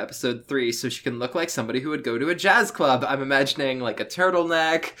pen from episode 3 so she can look like somebody who would go to a jazz club. I'm imagining like a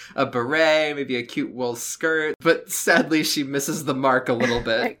turtleneck, a beret, maybe a cute wool skirt, but sadly she misses the mark a little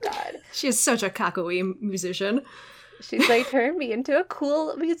bit. Oh my god. She is such a kakui musician. She's like, turn me into a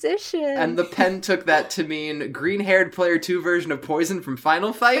cool musician. And the pen took that to mean green-haired Player 2 version of Poison from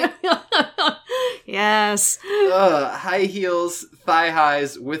Final Fight? Yes. High heels, thigh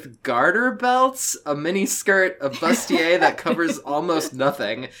highs with garter belts, a mini skirt, a bustier that covers almost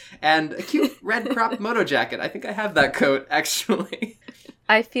nothing, and a cute red cropped moto jacket. I think I have that coat, actually.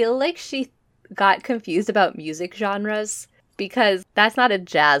 I feel like she got confused about music genres because that's not a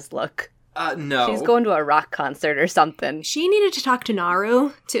jazz look. No. She's going to a rock concert or something. She needed to talk to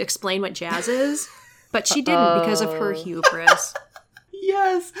Naru to explain what jazz is, but she didn't because of her hubris.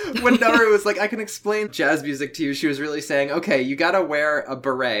 Yes! When Naru was like, I can explain jazz music to you, she was really saying, okay, you gotta wear a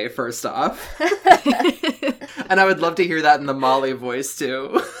beret first off. And I would love to hear that in the Molly voice,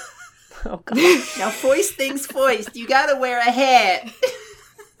 too. Oh, God. Now, voice things first. You gotta wear a hat.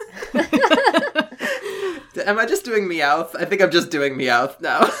 Am I just doing Meowth? I think I'm just doing Meowth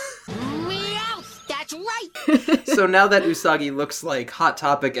now. Meowth! That's right! So now that Usagi looks like Hot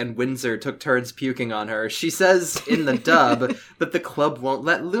Topic and Windsor took turns puking on her, she says in the dub that the club won't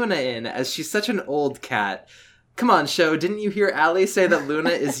let Luna in as she's such an old cat. Come on, show, didn't you hear Allie say that Luna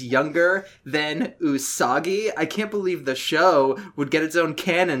is younger than Usagi? I can't believe the show would get its own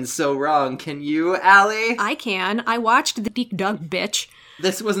canon so wrong. Can you, Allie? I can. I watched the Deek Dug, bitch.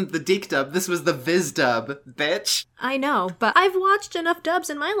 This wasn't the Deek dub, this was the Viz dub, bitch. I know, but I've watched enough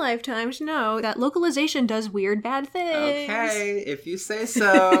dubs in my lifetime to know that localization does weird bad things. Okay, if you say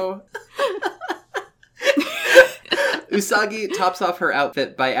so. Usagi tops off her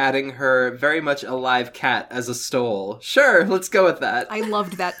outfit by adding her very much alive cat as a stole. Sure, let's go with that. I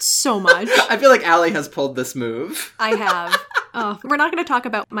loved that so much. I feel like Allie has pulled this move. I have. We're not going to talk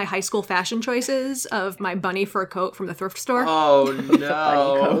about my high school fashion choices of my bunny fur coat from the thrift store. Oh, Bunny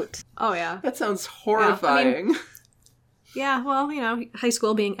no. coat. Oh, yeah. That sounds horrifying. Yeah, well, high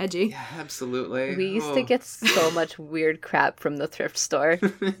school being edgy. Yeah, absolutely. We used to get so much weird crap from the thrift store.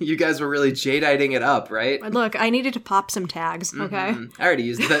 You guys were really Jaditing it up, right? Look, I needed to pop some tags, okay? I already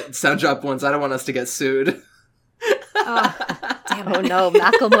used that sound drop once. I don't want us to get sued. Damn it. Oh no,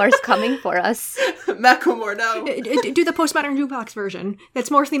 Macklemore's coming for us. Macklemore, no. Do the postmodern jukebox version. That's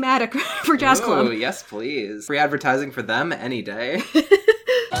more thematic for Jazz Club. Oh, yes, please. Free advertising for them any day.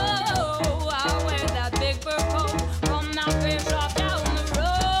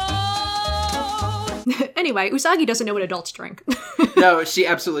 Anyway, Usagi doesn't know what adults drink. No, she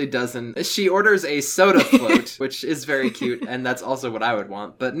absolutely doesn't. She orders a soda float, which is very cute, and that's also what I would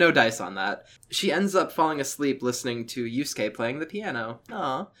want, but no dice on that. She ends up falling asleep listening to Yusuke playing the piano.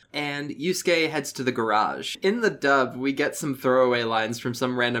 Aww. And Yusuke heads to the garage. In the dub, we get some throwaway lines from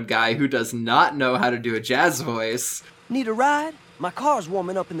some random guy who does not know how to do a jazz voice. Need a ride? My car's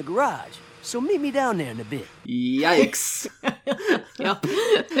warming up in the garage, so meet me down there in a bit. Yikes. Yep.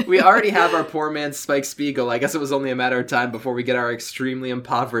 We already have our poor man's Spike Spiegel. I guess it was only a matter of time before we get our extremely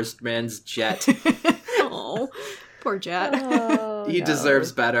impoverished man's Jet. Oh, poor Jet. Oh, He no.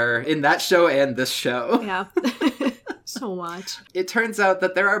 deserves better in that show and this show. Yeah. So much. It turns out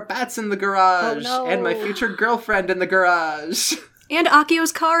that there are bats in the garage, Oh, no. and my future girlfriend in the garage. And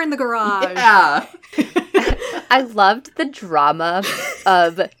Akio's car in the garage. Yeah. I loved the drama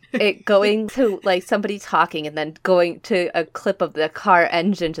of it going to like somebody talking and then going to a clip of the car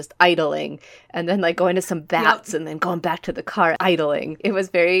engine just idling and then like going to some bats and then going back to the car idling. It was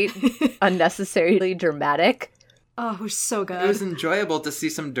very unnecessarily dramatic. Oh, it was so good. It was enjoyable to see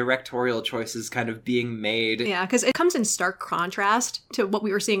some directorial choices kind of being made. Yeah, because it comes in stark contrast to what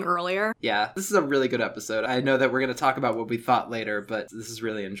we were seeing earlier. Yeah, this is a really good episode. I know that we're going to talk about what we thought later, but this is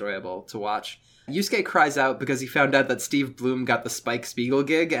really enjoyable to watch. Yusuke cries out because he found out that Steve Bloom got the Spike Spiegel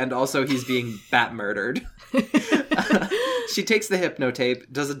gig, and also he's being bat murdered. She takes the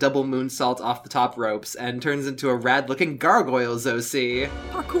hypnotape, does a double moonsault off the top ropes, and turns into a rad-looking Gargoyles OC.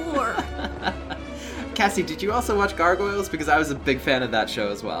 Parkour! Cassie, did you also watch Gargoyles? Because I was a big fan of that show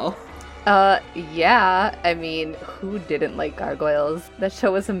as well. Yeah. I mean, who didn't like Gargoyles? That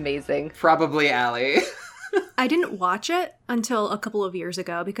show was amazing. Probably Allie. I didn't watch it until a couple of years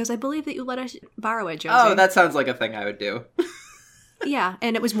ago because I believe that you let us borrow it, Josie. Oh, that sounds like a thing I would do. Yeah,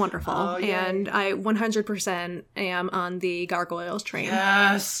 and it was wonderful. Oh, yay. And I 100% am on the Gargoyles train.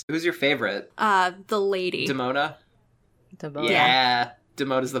 Yes! Who's your favorite? The lady. Demona? Demona. Yeah.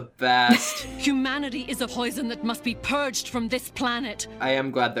 Demona's the best. Humanity is a poison that must be purged from this planet. I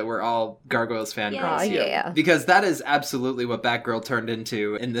am glad that we're all Gargoyles fangirls Oh, here. yeah. Because that is absolutely what Batgirl turned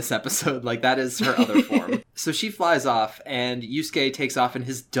into in this episode. Like, that is her other form. So she flies off, and Yusuke takes off in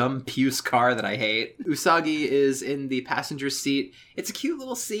his dumb puce car that I hate. Usagi is in the passenger seat. It's a cute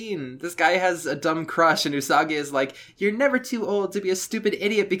little scene. This guy has a dumb crush, and Usagi is like, "You're never too old to be a stupid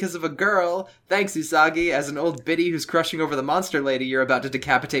idiot because of a girl. Thanks, Usagi. As an old biddy who's crushing over the monster lady you're about to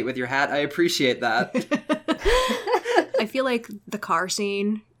decapitate with your hat, I appreciate that." I feel like the car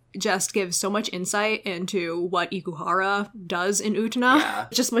scene just gives so much insight into what Ikuhara does in Utena. Yeah.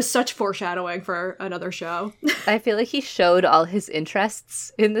 It just was such foreshadowing for another show. I feel like he showed all his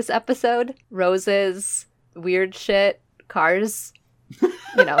interests in this episode. Roses, weird shit, cars,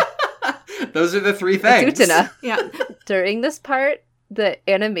 you know. Those are the three things. It's Utena. Yeah. During this part, the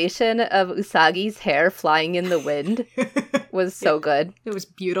animation of Usagi's hair flying in the wind was so good. It was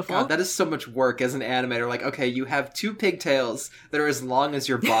beautiful. God, that is so much work as an animator. Like, okay, you have two pigtails that are as long as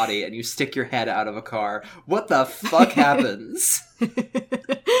your body, and you stick your head out of a car. What the fuck happens?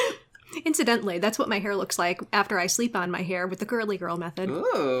 Incidentally, that's what my hair looks like after I sleep on my hair with the curly girl method.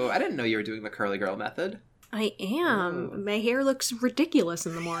 Ooh, I didn't know you were doing the curly girl method. I am. Ooh. My hair looks ridiculous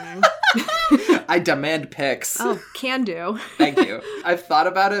in the morning. I demand pics. Oh, can do. Thank you. I've thought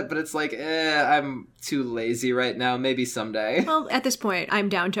about it, but it's like, I'm too lazy right now. Maybe someday. Well, at this point, I'm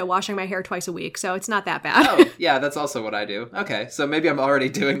down to washing my hair twice a week, so it's not that bad. Oh, yeah, that's also what I do. Okay, so maybe I'm already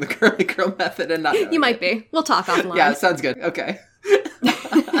doing the curly girl method and not knowing You might it. be. We'll talk offline. Yeah, sounds good. Okay.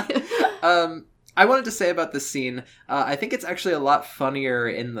 I wanted to say about this scene, I think it's actually a lot funnier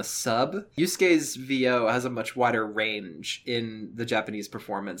in the sub. Yusuke's VO has a much wider range in the Japanese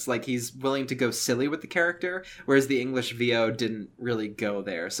performance. Like, he's willing to go silly with the character, whereas the English VO didn't really go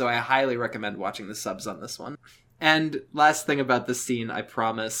there. So I highly recommend watching the subs on this one. And last thing about this scene, I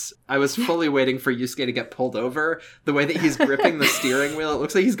promise, I was fully waiting for Yusuke to get pulled over. The way that he's gripping the steering wheel, it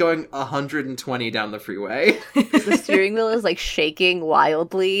looks like he's going 120 down the freeway. The steering wheel is like shaking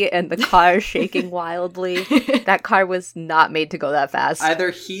wildly and the car is shaking wildly. That car was not made to go that fast.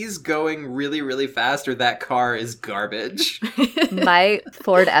 Either he's going really, really fast or that car is garbage. My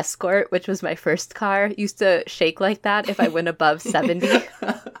Ford Escort, which was my first car, used to shake like that if I went above 70.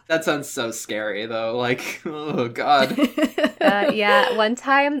 That sounds so scary, though. Like, oh, God. Yeah, one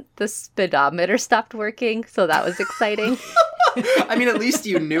time the speedometer stopped working, so that was exciting. I mean, at least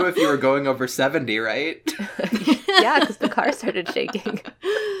you knew if you were going over 70, right? Yeah, because the car started shaking.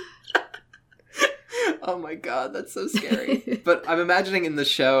 Oh my god, that's so scary. But I'm imagining in the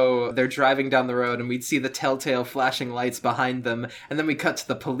show, they're driving down the road and we'd see the telltale flashing lights behind them, and then we cut to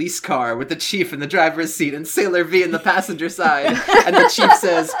the police car with the chief in the driver's seat and Sailor V in the passenger side. And the chief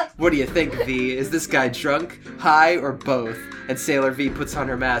says, "What do you think, V? Is this guy drunk, high, or both?" And Sailor V puts on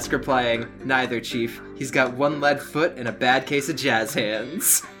her mask, replying, "Neither, chief. He's got one lead foot and a bad case of jazz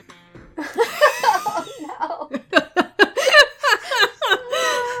hands." Oh, no.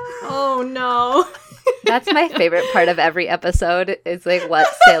 Oh, no. That's my favorite part of every episode, is like what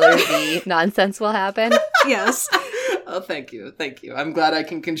Sailor V nonsense will happen. Yes. Oh, thank you. Thank you. I'm glad I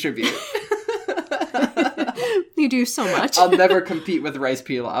can contribute. You do so much. I'll never compete with Rice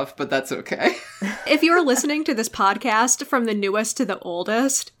Pilaf, but that's okay. If you're listening to this podcast from the newest to the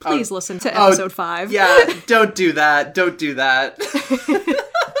oldest, please listen to episode 5. Yeah, don't do that. Don't do that.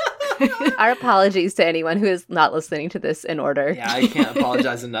 Our apologies to anyone who is not listening to this in order. Yeah, I can't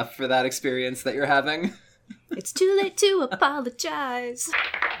apologize enough for that experience that you're having. It's too late to apologize.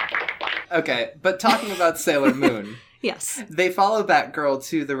 Okay, but talking about Sailor Moon. Yes. They follow Batgirl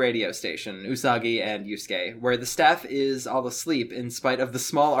to the radio station, Usagi and Yusuke, where the staff is all asleep in spite of the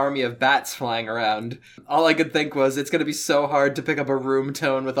small army of bats flying around. All I could think was, it's going to be so hard to pick up a room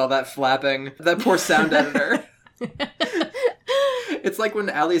tone with all that flapping. That poor sound editor. It's like when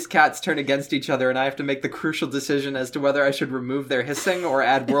Allie's cats turn against each other and I have to make the crucial decision as to whether I should remove their hissing or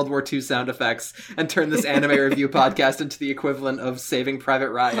add World War II sound effects and turn this anime review podcast into the equivalent of Saving Private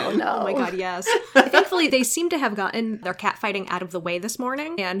Ryan. Oh, no. Oh my god, yes. Thankfully, they seem to have gotten their cat fighting out of the way this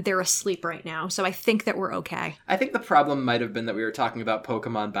morning, and they're asleep right now, so I think that we're okay. I think the problem might have been that we were talking about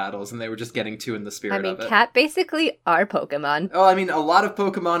Pokemon battles and they were just getting too in the spirit of it. Cat basically are Pokemon. Oh, I mean, a lot of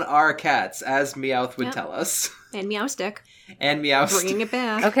Pokemon are cats, as Meowth would tell us. And Meowstick. And Meowstick. Bringing it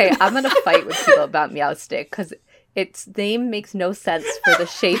back. Okay, I'm gonna fight with people about Meowstick, because its name makes no sense for the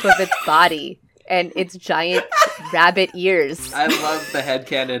shape of its body and its giant rabbit ears. I love the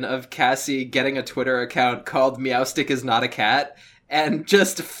headcanon of Cassie getting a Twitter account called Meowstick is not a cat and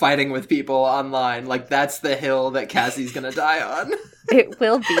just fighting with people online. Like, that's the hill that Cassie's gonna die on. It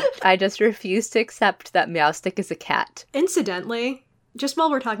will be. I just refuse to accept that Meowstick is a cat. Incidentally, just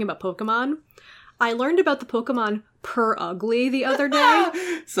while we're talking about Pokemon, I learned about the Pokemon Purugly the other day.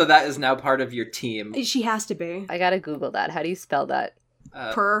 So that is now part of your team. She has to be. I gotta Google that. How do you spell that?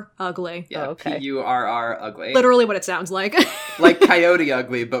 Purugly. Yeah, Oh, okay. Purr ugly. Literally what it sounds like. Like Coyote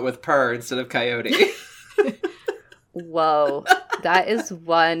Ugly, but with purr instead of coyote. Whoa. That is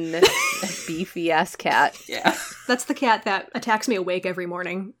one beefy-ass cat. Yeah. That's the cat that attacks me awake every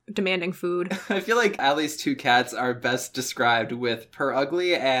morning, demanding food. I feel like Allie's two cats are best described with Purr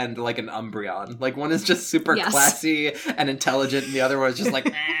Ugly and like an Umbreon. Like, one is just super classy and intelligent, and the other one is just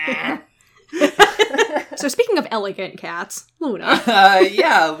like, So speaking of elegant cats, Luna.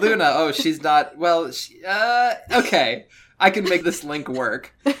 Yeah, Luna. Oh, she's not, well, okay. I can make this link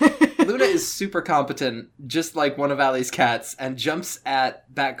work. Luna is super competent, just like one of Allie's cats, and jumps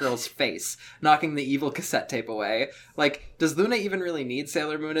at Batgirl's face, knocking the evil cassette tape away. Like, does Luna even really need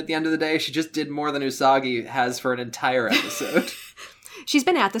Sailor Moon at the end of the day? She just did more than Usagi has for an entire episode. She's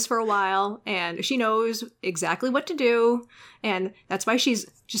been at this for a while, and she knows exactly what to do, and that's why she's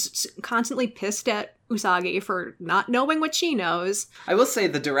just constantly pissed at Usagi for not knowing what she knows. I will say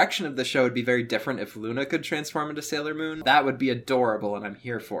the direction of the show would be very different if Luna could transform into Sailor Moon. That would be adorable, and I'm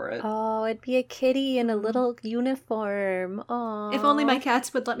here for it. Oh, it'd be a kitty in a little uniform. Oh. If only my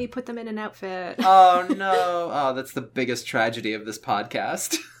cats would let me put them in an outfit. Oh, no. Oh, that's the biggest tragedy of this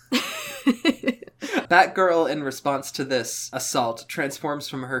podcast. Batgirl, in response to this assault, transforms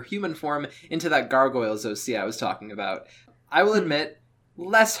from her human form into that gargoyle Zosia I was talking about. I will admit,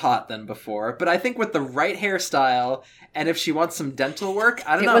 less hot than before, but I think with the right hairstyle And if she wants some dental work,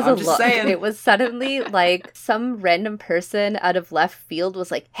 I don't It know. was I'm a just look. saying. It was suddenly like some random person out of left field was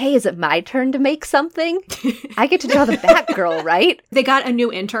like, hey, is it my turn to make something? I get to draw the Batgirl, right? They got a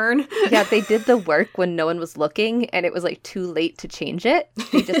new intern. Yeah, they did the work when no one was looking, and it was like too late to change it.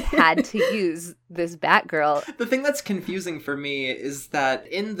 They just had to use this Batgirl. The thing that's confusing for me is that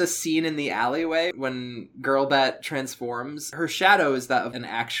in the scene in the alleyway, when Girl Bat transforms, her shadow is that of an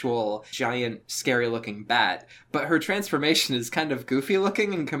actual giant, scary-looking bat, but her transformation is kind of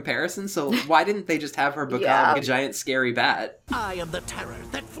goofy-looking in comparison, so why didn't they just have her become a giant, scary bat? I am the terror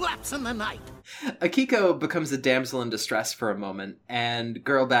that flaps in the night. Akiko becomes a damsel in distress for a moment, and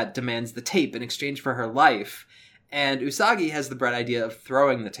Girl Bat demands the tape in exchange for her life. And Usagi has the bright idea of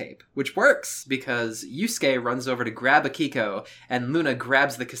throwing the tape, which works because Yusuke runs over to grab Akiko, and Luna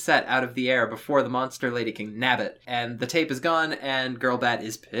grabs the cassette out of the air before the monster lady can nab it. And the tape is gone, and Girl Bat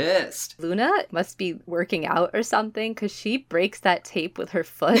is pissed. Luna must be working out or something, because she breaks that tape with her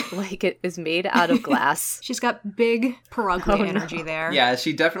foot like it is made out of glass. She's got big Perugly energy there. Yeah,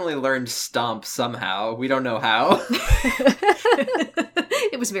 she definitely learned Stomp somehow. We don't know how.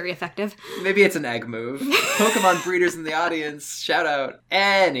 It was very effective. Maybe it's an egg move. Pokemon breeders in the audience, shout out.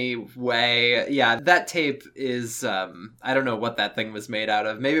 Anyway, yeah, that tape is, I don't know what that thing was made out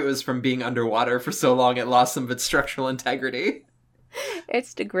of. Maybe it was from being underwater for so long it lost some of its structural integrity.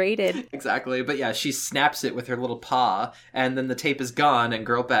 It's degraded. Exactly, but yeah, she snaps it with her little paw, and then the tape is gone, and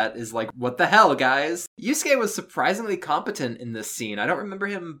Girl Bat is like, what the hell, guys? Yusuke was surprisingly competent in this scene. I don't remember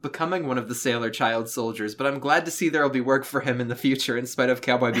him becoming one of the Sailor Child soldiers, but I'm glad to see there'll be work for him in the future in spite of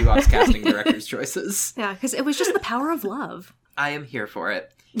Cowboy Bebop's casting director's choices. Yeah, because it was just the power of love. I am here for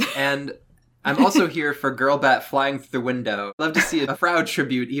it. And I'm also here for Girl Bat flying through the window. Love to see a Frau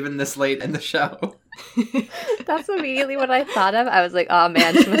tribute even this late in the show. That's immediately what I thought of. I was like, oh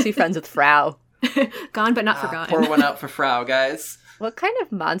man, she must be friends with Frau. Gone but not forgotten. Pour one out for Frau, guys. What kind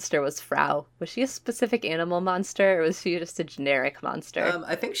of monster was Frau? Was she a specific animal monster, or was she just a generic monster?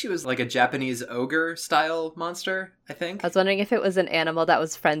 I think she was like a Japanese ogre-style monster, I think. I was wondering if it was an animal that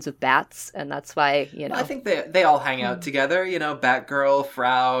was friends with bats, and that's why, you know. I think they all hang out together, you know, Batgirl,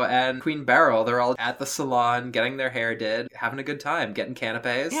 Frau, and Queen Beryl. They're all at the salon, getting their hair did, having a good time, getting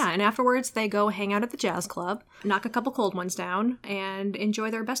canapes. Yeah, and afterwards they go hang out at the jazz club, knock a couple cold ones down, and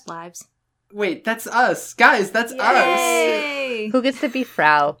enjoy their best lives. Wait, that's us. Guys, that's us. Who gets to be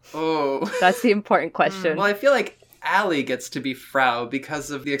Frau? Oh. That's the important question. Well, I feel like Allie gets to be Frau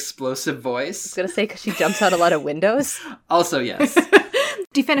because of the explosive voice. I was going to say because she jumps out a lot of windows. Also, yes.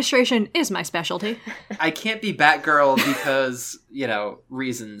 Defenestration is my specialty. I can't be Batgirl because, you know,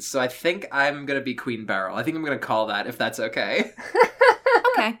 reasons. So I think I'm going to be Queen Beryl. I think I'm going to call that if that's okay.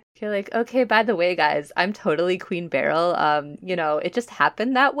 Okay. You're like, okay, by the way, guys, I'm totally Queen Beryl. You know, it just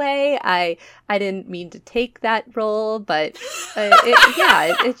happened that way. I didn't mean to take that role, but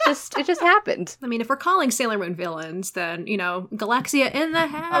it just happened. I mean, if we're calling Sailor Moon villains, then, you know, Galaxia in the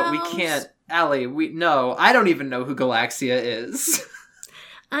house. Oh, we can't. Allie, no, I don't even know who Galaxia is.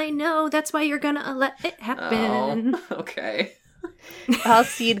 I know, that's why you're gonna let it happen. Oh, okay. I'll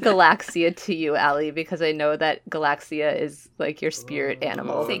cede Galaxia to you, Allie, because I know that Galaxia is like your spirit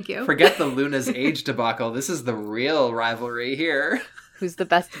animal. Thank you. Forget the Luna's age debacle. This is the real rivalry here. Who's the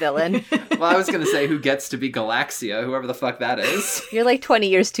best villain? Well, I was going to say who gets to be Galaxia, whoever the fuck that is. You're like 20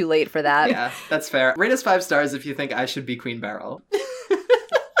 years too late for that. Yeah, that's fair. Rate us 5 stars if you think I should be Queen Beryl.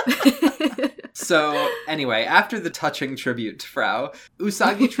 So, anyway, after the touching tribute to Frau,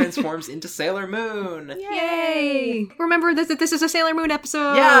 Usagi transforms into Sailor Moon. Yay! Remember that this is a Sailor Moon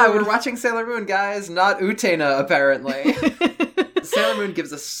episode. Yeah, we're watching Sailor Moon, guys, not Utena, apparently. Sailor Moon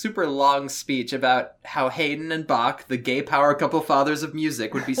gives a super long speech about how Hayden and Bach, the gay power couple fathers of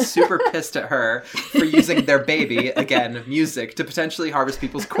music, would be super pissed at her for using their baby, again, music, to potentially harvest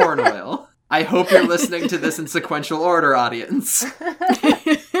people's corn oil. I hope you're listening to this in sequential order, audience.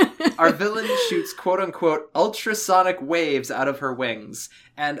 Our villain shoots quote-unquote ultrasonic waves out of her wings.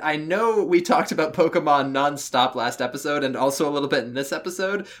 And I know we talked about Pokemon nonstop last episode and also a little bit in this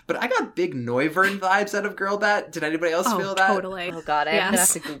episode, but I got big Noivern vibes out of Girl Bat. Did anybody else feel that? Totally. Oh god, I'm gonna have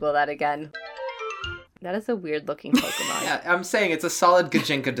to Google that again. That is a weird looking Pokemon. Yeah, I'm saying it's a solid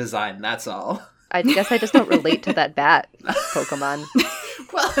Gajinka design, that's all. I guess I just don't relate to that bat Pokemon.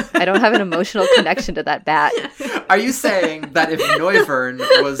 Well, I don't have an emotional connection to that bat. Are you saying that if Noivern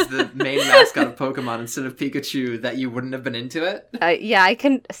was the main mascot of Pokemon instead of Pikachu, that you wouldn't have been into it? Yeah, I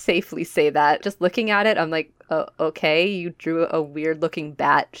can safely say that. Just looking at it, I'm like, oh, okay, you drew a weird-looking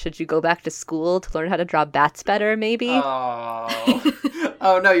bat. Should you go back to school to learn how to draw bats better, maybe?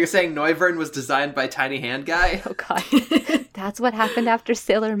 Oh no, you're saying Noivern was designed by Tiny Hand Guy? Oh god. That's what happened after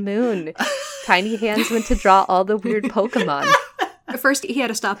Sailor Moon. Tiny Hands went to draw all the weird Pokemon. First, he had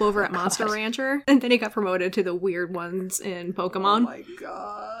to stop over at Monster Rancher, and then he got promoted to the weird ones in Pokemon. Oh my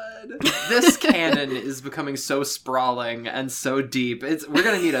god. This canon is becoming so sprawling and so deep. We're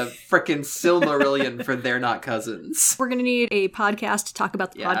gonna need a frickin' Silmarillion for They're Not Cousins. We're gonna need a podcast to talk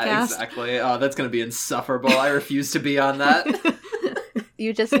about the podcast. Exactly. Oh, that's gonna be insufferable. I refuse to be on that.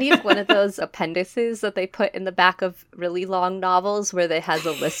 You just need one of those appendices that they put in the back of really long novels where it has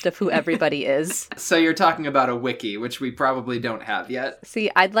a list of who everybody is. So you're talking about a wiki, which we probably don't have yet. See,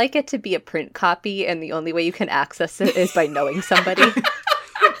 I'd like it to be a print copy, and the only way you can access it is by knowing somebody.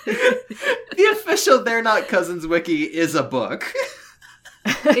 The official They're Not Cousins wiki is a book.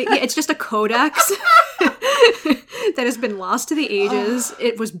 It's just a codex that has been lost to the ages.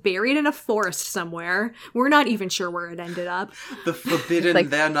 It was buried in a forest somewhere. We're not even sure where it ended up. The forbidden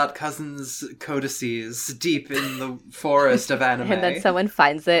They're Not Cousins codices deep in the forest of anime. And then someone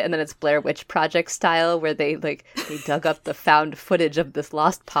finds it, and then it's Blair Witch Project style, where they dug up the found footage of this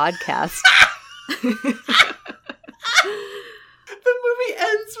lost podcast. The movie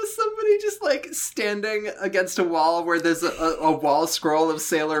ends with somebody just standing against a wall where there's a wall scroll of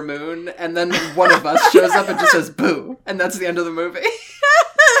Sailor Moon, and then one of us shows up and just says boo, and that's the end of the movie.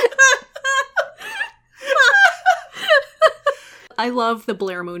 I love the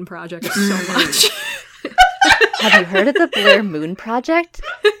Blair Moon Project so much. Have you heard of the Blair Moon Project?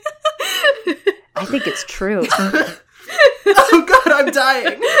 I think it's true. Oh god, I'm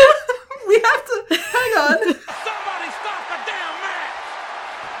dying. We have to... Hang on.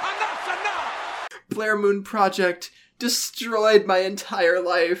 Blair Moon Project destroyed my entire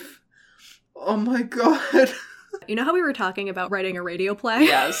life. Oh my god. You know how we were talking about writing a radio play?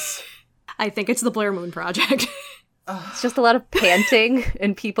 Yes. I think it's the Blair Moon Project. It's just a lot of panting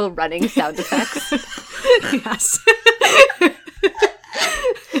and people running sound effects. Yes.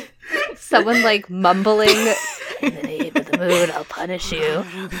 Someone mumbling, "In the name of the moon, I'll punish you."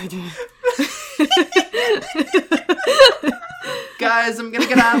 Guys, I'm gonna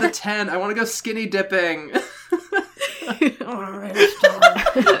get out of the tent. I want to go skinny dipping.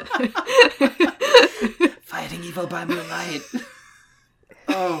 Fighting evil by moonlight.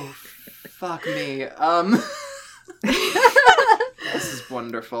 Oh, fuck me. This is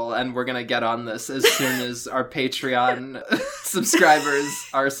wonderful, and we're gonna get on this as soon as our Patreon subscribers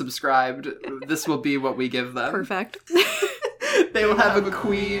are subscribed. This will be what we give them. Perfect. They will have a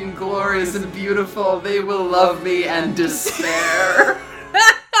queen, glorious and beautiful. They will love me and despair.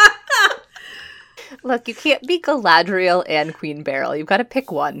 Look, you can't be Galadriel and Queen Beryl. You've got to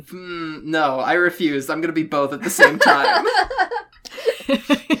pick one. No, I refuse. I'm going to be both at the same time.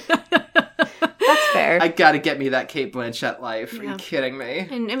 That's fair. I gotta get me that Cate Blanchett life. Are you kidding me?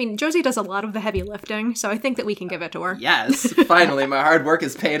 And I mean, Josie does a lot of the heavy lifting, so I think that we can give it to her. Yes, finally, my hard work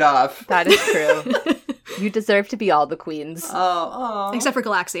is paid off. That is true. You deserve to be all the queens. Oh. Except for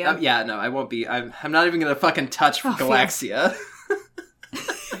Galaxia. Yeah, no, I won't be. I'm not even gonna fucking touch Galaxia.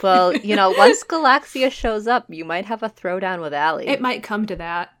 Well, once Galaxia shows up, you might have a throwdown with Allie. It might come to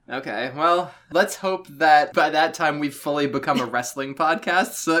that. Okay, well, let's hope that by that time we've fully become a wrestling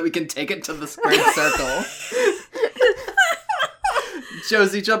podcast so that we can take it to the squared circle.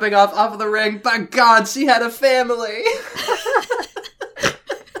 Josie jumping off of the ring. By God, she had a family!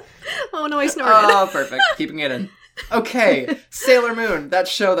 Oh no, I snorted. Oh, perfect. Keeping it in. Okay, Sailor Moon, that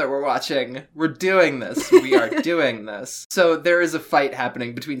show that we're watching. We're doing this. We are doing this. So there is a fight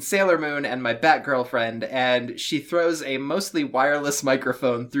happening between Sailor Moon and my Bat-girlfriend, and she throws a mostly wireless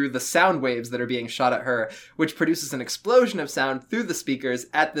microphone through the sound waves that are being shot at her, which produces an explosion of sound through the speakers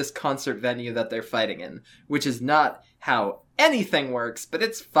at this concert venue that they're fighting in, which is not how anything works, but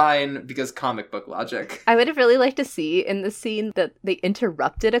it's fine because comic book logic. I would have really liked to see in the scene that they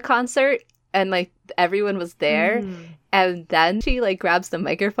interrupted a concert and everyone was there, and then she grabs the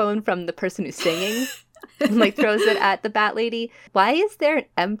microphone from the person who's singing and throws it at the Bat Lady. Why is there an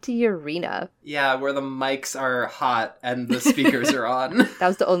empty arena? Yeah, where the mics are hot and the speakers are on. That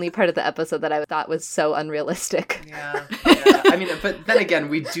was the only part of the episode that I thought was so unrealistic. Yeah. I mean, but then again,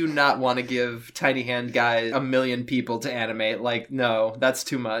 we do not want to give Tiny Hand Guy 1 million people to animate. No, that's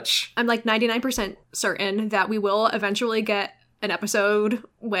too much. I'm 99% certain that we will eventually get an episode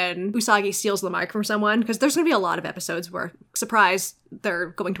when Usagi steals the mic from someone, because there's going to be a lot of episodes where, surprise, they're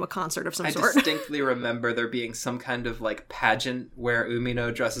going to a concert of some sort. I distinctly remember there being some kind of pageant where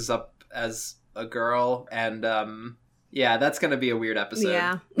Umino dresses up as a girl, and Yeah, that's going to be a weird episode.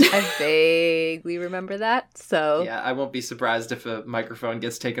 Yeah. I vaguely remember that, so... Yeah, I won't be surprised if a microphone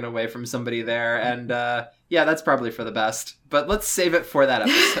gets taken away from somebody there, and yeah, that's probably for the best. But let's save it for that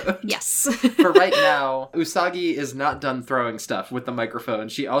episode. Yes. For right now, Usagi is not done throwing stuff with the microphone.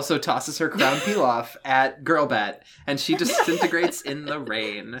 She also tosses her crown pilaf at Girlbat, and she disintegrates in the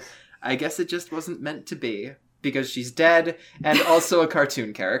rain. I guess it just wasn't meant to be, because she's dead, and also a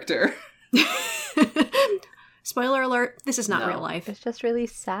cartoon character. Spoiler alert, this is not No. real life. It's just really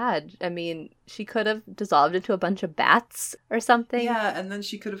sad. I mean, she could have dissolved into a bunch of bats or something. Yeah, and then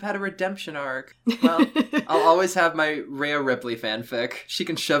she could have had a redemption arc. Well, I'll always have my Rhea Ripley fanfic. She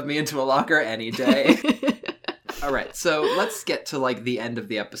can shove me into a locker any day. All right, so let's get to like the end of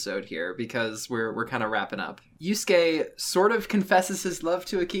the episode here because we're kind of wrapping up. Yusuke sort of confesses his love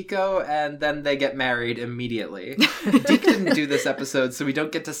to Akiko, and then they get married immediately. Deke didn't do this episode, so we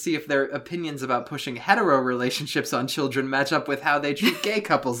don't get to see if their opinions about pushing hetero relationships on children match up with how they treat gay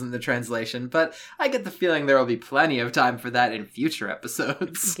couples in the translation, but I get the feeling there will be plenty of time for that in future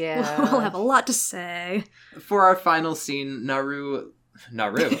episodes. Yeah. We'll have a lot to say. For our final scene, Naru.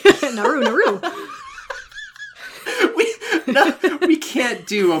 Naru. We can't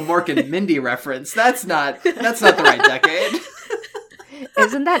do a Mork and Mindy reference. That's not the right decade.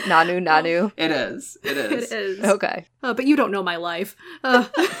 Isn't that Nanu? It is. It is. Okay. But you don't know my life.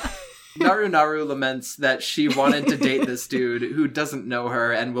 Naru laments that she wanted to date this dude who doesn't know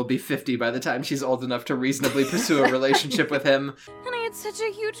her and will be 50 by the time she's old enough to reasonably pursue a relationship with him. And I had such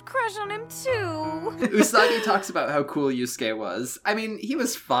a huge crush on him too. Usagi talks about how cool Yusuke was. I mean, he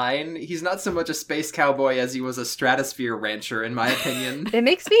was fine. He's not so much a space cowboy as he was a stratosphere rancher, in my opinion. It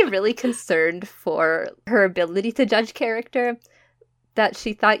makes me really concerned for her ability to judge character that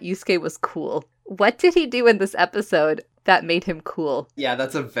she thought Yusuke was cool. What did he do in this episode that made him cool? Yeah,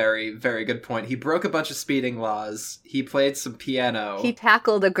 that's a very, very good point. He broke a bunch of speeding laws. He played some piano. He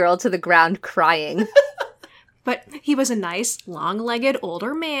tackled a girl to the ground crying. But he was a nice, long-legged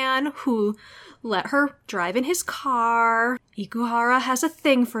older man who let her drive in his car. Ikuhara has a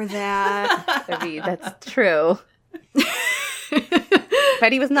thing for that. I mean, that's true.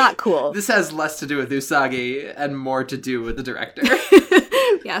 But he was not cool. This has less to do with Usagi and more to do with the director.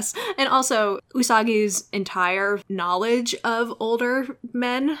 Yes. And also, Usagi's entire knowledge of older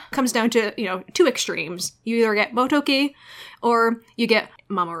men comes down to, two extremes. You either get Motoki or you get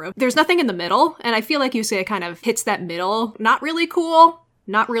Mamoru. There's nothing in the middle, and I feel like Yusuke kind of hits that middle. Not really cool,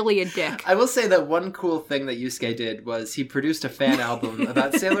 not really a dick. I will say that one cool thing that Yusuke did was he produced a fan album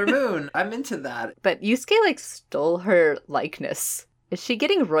about Sailor Moon. I'm into that. But Yusuke, stole her likeness. Is she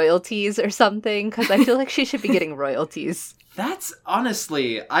getting royalties or something? Because I feel like she should be getting royalties. That's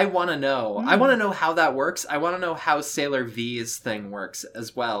honestly, I want to know. I want to know how that works. I want to know how Sailor V's thing works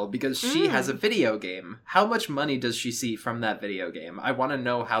as well, because she has a video game. How much money does she see from that video game? I want to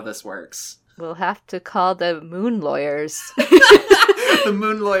know how this works. We'll have to call the moon lawyers. The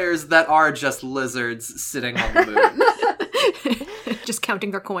moon lawyers that are just lizards sitting on the moon. Just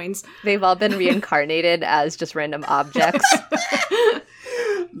counting their coins. They've all been reincarnated as just random objects.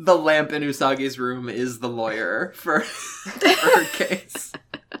 The lamp in Usagi's room is the lawyer for her case.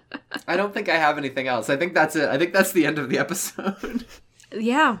 I don't think I have anything else. I think that's it. I think that's the end of the episode.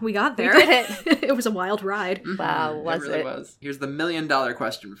 Yeah, we got there. We did it. It was a wild ride. Wow, was it? Really was. Here's the $1 million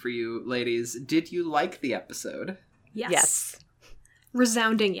question for you, ladies. Did you like the episode? Yes.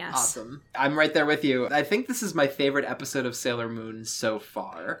 Resounding yes. Awesome. I'm right there with you. I think this is my favorite episode of Sailor Moon so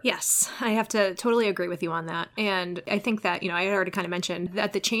far. Yes, I have to totally agree with you on that. And I think that, I had already kind of mentioned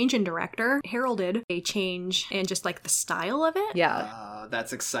that the change in director heralded a change in just the style of it. Yeah.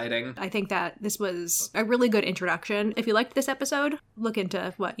 That's exciting. I think that this was a really good introduction. If you liked this episode, look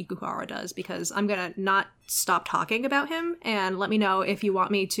into what Ikuhara does, because I'm going to not stop talking about him, and let me know if you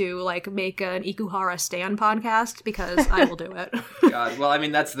want me to make an Ikuhara stan podcast, because I will do it. God, well, I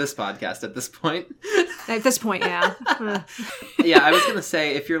mean, that's this podcast at this point. At this point, yeah. Yeah, I was going to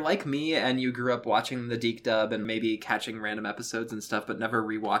say, if you're like me and you grew up watching the Deke dub and maybe catching random episodes and stuff, but never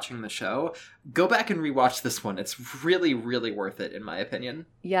rewatching the show, go back and rewatch this one. It's really, really worth it, in my opinion.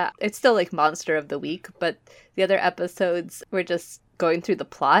 Yeah, it's still Monster of the Week, but the other episodes were just going through the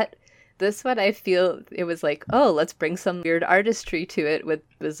plot. This one, I feel it was let's bring some weird artistry to it with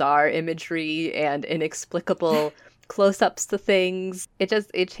bizarre imagery and inexplicable close-ups to things.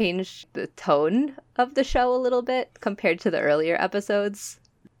 It changed the tone of the show a little bit compared to the earlier episodes.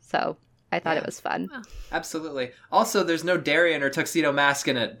 So I thought it was fun. Oh. Absolutely. Also, there's no Darien or Tuxedo Mask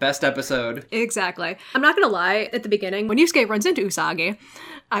in it. Best episode. Exactly. I'm not going to lie, at the beginning, when Yusuke runs into Usagi,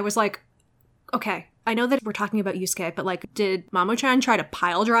 I was like, okay, I know that we're talking about Yusuke, but did Mamo-chan try to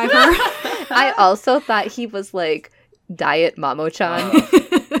pile drive her? I also thought he was Diet Mamo-chan.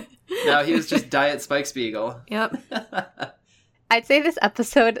 No, he was just Diet Spike Spiegel. Yep. I'd say this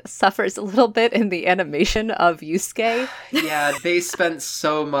episode suffers a little bit in the animation of Yusuke. Yeah, they spent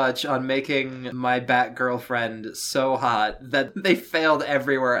so much on making my Bat-girlfriend so hot that they failed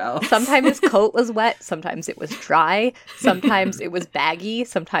everywhere else. Sometimes his coat was wet, sometimes it was dry, sometimes it was baggy,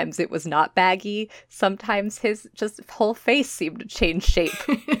 sometimes it was not baggy, sometimes his just whole face seemed to change shape.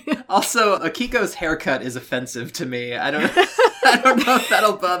 Also, Akiko's haircut is offensive to me. I don't know if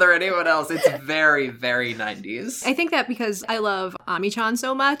that'll bother anyone else. It's very, very 90s. I think that because I love Ami-chan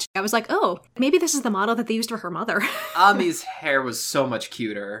so much, I was like, oh, maybe this is the model that they used for her mother. Ami's hair was so much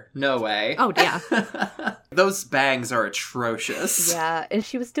cuter. No way. Oh, yeah. Those bangs are atrocious. Yeah, and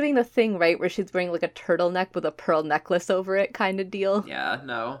she was doing the thing, right, where she's wearing like a turtleneck with a pearl necklace over it kind of deal. Yeah,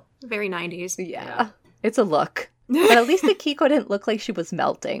 no. Very 90s. Yeah. It's a look. But at least Akiko didn't look like she was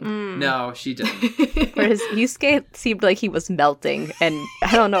melting. No, she didn't. Whereas Yusuke seemed like he was melting, and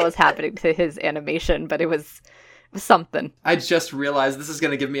I don't know what's happening to his animation, but it was something. I just realized this is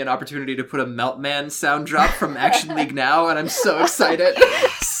going to give me an opportunity to put a Meltman sound drop from Action League Now, and I'm so excited.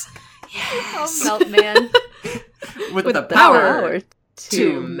 Yes. Oh, Meltman. With the power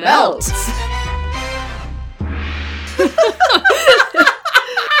to melt.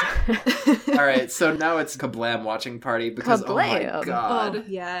 All right, so now it's Kablam watching party because, oh my god. Oh,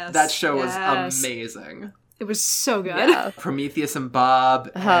 yes. That show was amazing. It was so good. Yeah. Prometheus and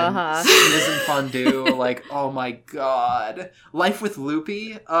Bob and Sniz and Fondue, like, oh my god. Life with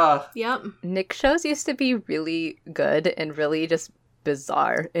Loopy, Yep. Nick shows used to be really good and really just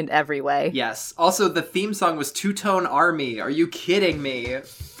bizarre in every way. Yes. Also, the theme song was Two-Tone Army. Are you kidding me?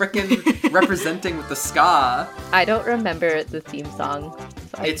 Frickin' representing with the ska. I don't remember the theme song,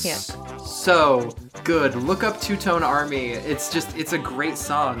 so I can't. So good. Look up Two-Tone Army. It's a great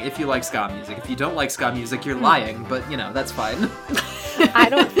song if you like ska music. If you don't like ska music, you're lying, but, you know, that's fine. I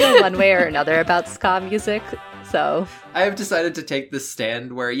don't feel one way or another about ska music, so... I have decided to take this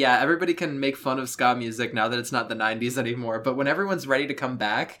stand where, yeah, everybody can make fun of ska music now that it's not the 90s anymore, but when everyone's ready to come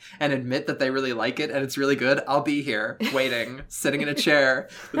back and admit that they really like it and it's really good, I'll be here, waiting, sitting in a chair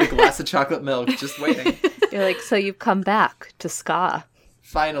with a glass of chocolate milk, just waiting. You're like, so you've come back to ska.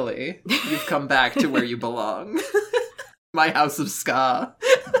 Finally, you've come back to where you belong. My house of ska.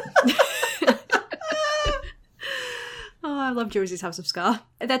 Oh, I love Josie's House of Ska.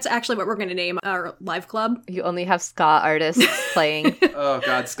 That's actually what we're going to name our live club. You only have ska artists playing. Oh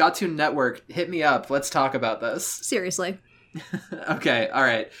god, Ska-Tune Network, hit me up. Let's talk about this. Seriously. Okay,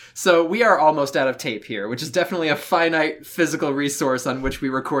 alright. So we are almost out of tape here, which is definitely a finite physical resource on which we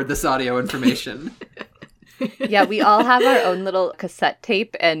record this audio information. Yeah, we all have our own little cassette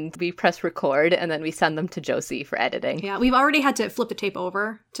tape, and we press record, and then we send them to Josie for editing. Yeah, we've already had to flip the tape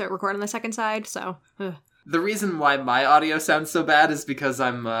over to record on the second side, so... The reason why my audio sounds so bad is because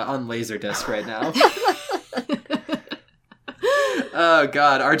I'm on Laserdisc right now. Oh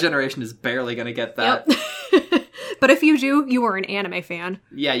god, our generation is barely gonna get that. Yep. But if you do, you are an anime fan.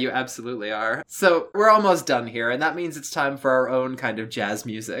 Yeah, you absolutely are. So, we're almost done here, and that means it's time for our own kind of jazz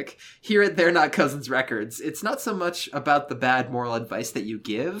music. Here at They're Not Cousins Records, it's not so much about the bad moral advice that you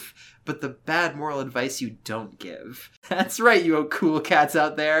give, but the bad moral advice you don't give. That's right, you cool cats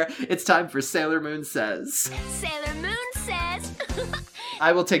out there. It's time for Sailor Moon Says. Sailor Moon says...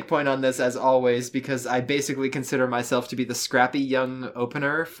 I will take point on this as always because I basically consider myself to be the scrappy young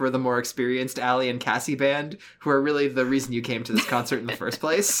opener for the more experienced Allie and Cassie band, who are really the reason you came to this concert in the first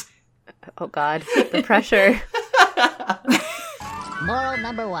place. Oh god, the pressure. Moral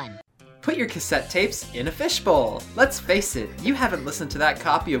number 1. Put your cassette tapes in a fishbowl. Let's face it, you haven't listened to that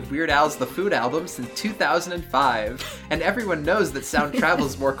copy of Weird Al's The Food album since 2005, and everyone knows that sound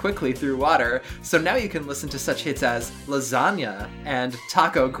travels more quickly through water, so now you can listen to such hits as Lasagna and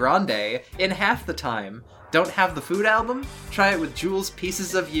Taco Grande in half the time. Don't have the Food album? Try it with Jules'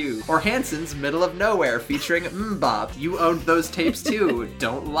 Pieces of You, or Hanson's Middle of Nowhere featuring Mbop. You owned those tapes too.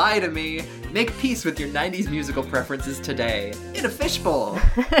 Don't lie to me. Make peace with your 90s musical preferences today. In a fishbowl.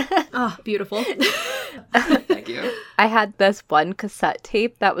 Oh, beautiful. Thank you. I had this one cassette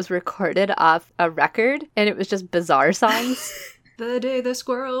tape that was recorded off a record, and it was just bizarre songs. The day the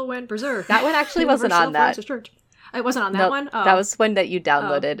squirrel went berserk. That one actually wasn't on that. It wasn't on that one? Oh. That was one that you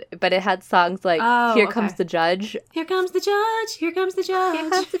downloaded, but it had songs like Here Comes the Judge. Here comes the judge, here comes the judge. Here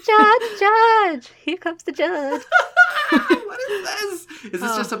comes the judge, here comes the judge. What is this? Is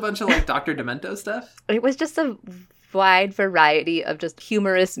this just a bunch of like Dr. Demento stuff? It was just a wide variety of just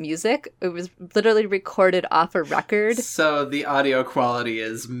humorous music. It was literally recorded off a record. So the audio quality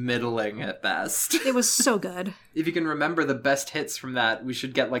is middling at best. It was so good. If you can remember the best hits from that, we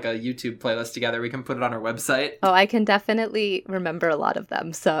should get like a YouTube playlist together. We can put it on our website. Oh, I can definitely remember a lot of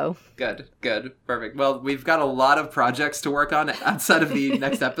them, so. Good. Perfect. Well, we've got a lot of projects to work on outside of the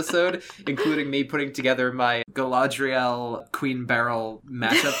next episode, including me putting together my Galadriel Queen Beryl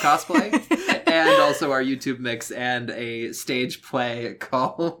mashup cosplay, and also our YouTube mix and a stage play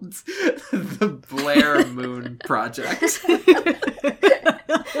called The Blair Moon Project.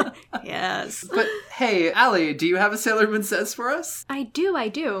 Yes. But hey, Allie, do you have a Sailor Moon Says for us? I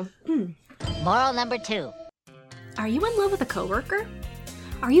do. Moral number 2. Are you in love with a coworker?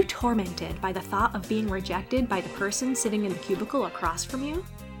 Are you tormented by the thought of being rejected by the person sitting in the cubicle across from you?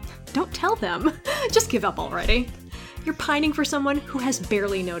 Don't tell them. Just give up already. You're pining for someone who has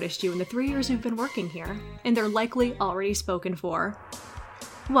barely noticed you in the 3 years you've been working here, and they're likely already spoken for.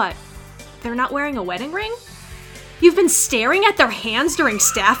 What? They're not wearing a wedding ring? You've been staring at their hands during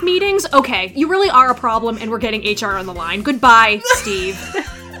staff meetings? Okay, you really are a problem, and we're getting HR on the line. Goodbye, Steve.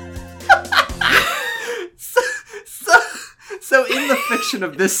 So in the fiction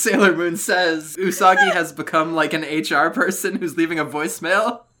of This Sailor Moon Says, Usagi has become like an HR person who's leaving a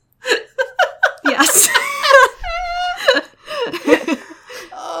voicemail? Yes.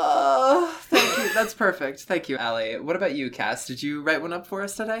 Oh, thank you. That's perfect. Thank you, Allie. What about you, Cass? Did you write one up for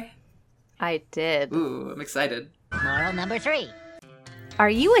us today? I did. Ooh, I'm excited. Moral number 3. Are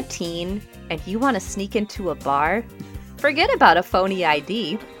you a teen and you want to sneak into a bar? Forget about a phony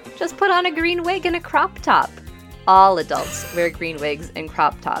ID. Just put on a green wig and a crop top. All adults wear green wigs and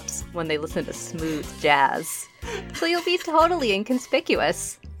crop tops when they listen to smooth jazz. So you'll be totally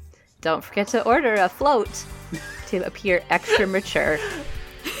inconspicuous. Don't forget to order a float to appear extra mature.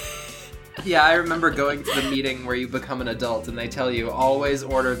 Yeah, I remember going to the meeting where you become an adult and they tell you, always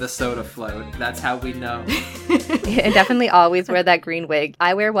order the soda float. That's how we know. And definitely always wear that green wig.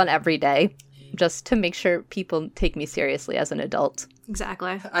 I wear one every day just to make sure people take me seriously as an adult.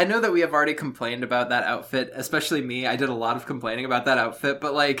 Exactly. I know that we have already complained about that outfit, especially me. I did a lot of complaining about that outfit,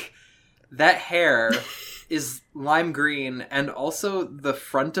 but like, that hair is lime green and also the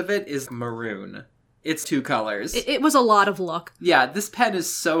front of it is maroon. It's 2 colors. It was a lot of look. Yeah, this pen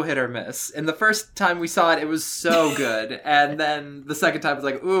is so hit or miss. And the first time we saw it was so good. And then the second time it was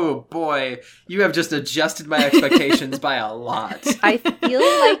like, ooh, boy, you have just adjusted my expectations by a lot. I feel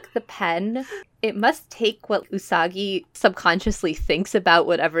like the pen, it must take what Usagi subconsciously thinks about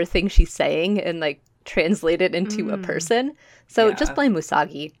whatever thing she's saying and like translate it into a person. So just blame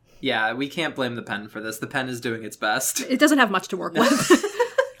Usagi. Yeah, we can't blame the pen for this. The pen is doing its best. It doesn't have much to work with.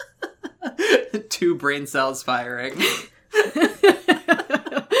 2 brain cells firing.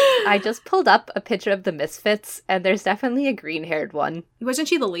 I just pulled up a picture of the Misfits, and there's definitely a green-haired one. Wasn't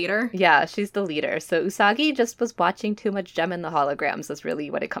she the leader? Yeah, she's the leader. So Usagi just was watching too much Gem and the Holograms is really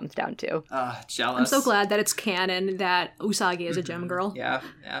what it comes down to. Jealous. I'm so glad that it's canon that Usagi is a Gem girl. Yeah.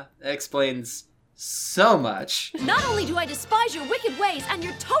 It explains so much. Not only do I despise your wicked ways and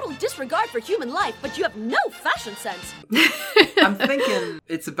your total disregard for human life, but you have no fashion sense. I'm thinking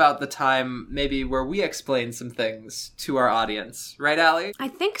it's about the time maybe where we explain some things to our audience. Right, Allie? I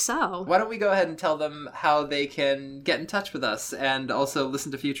think so. Why don't we go ahead and tell them how they can get in touch with us and also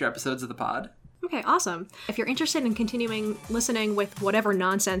listen to future episodes of the pod? Okay, awesome. If you're interested in continuing listening with whatever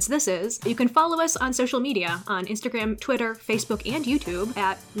nonsense this is, you can follow us on social media on Instagram, Twitter, Facebook, and YouTube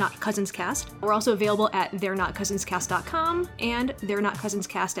at Not Cousins Cast. We're also available at they'renotcousinscast.com, and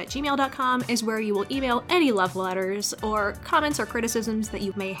they'renotcousinscast@gmail.com is where you will email any love letters or comments or criticisms that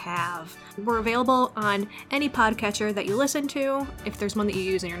you may have. We're available on any podcatcher that you listen to. If there's one that you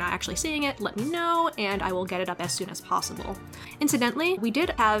use and you're not actually seeing it, let me know, and I will get it up as soon as possible. Incidentally, we did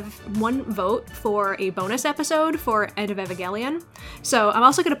have one vote for a bonus episode for End of Evangelion, so I'm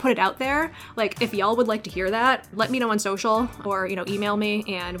also going to put it out there. Like, if y'all would like to hear that, let me know on social or, email me,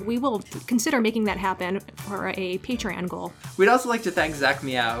 and we will consider making that happen for a Patreon goal. We'd also like to thank Zach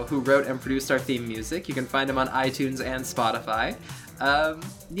Meow, who wrote and produced our theme music. You can find him on iTunes and Spotify.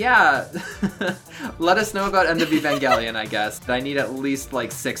 Let us know about End of Evangelion, I guess. I need at least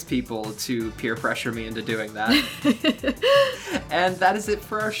 6 people to peer pressure me into doing that. And that is it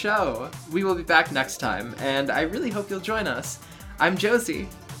for our show. We will be back next time, and I really hope you'll join us. I'm Josie.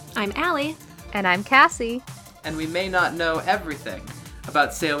 I'm Allie. And I'm Cassie. And we may not know everything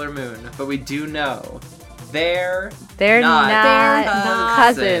about Sailor Moon, but we do know they're not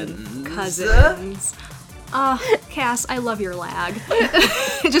cousins. Cass, I love your lag.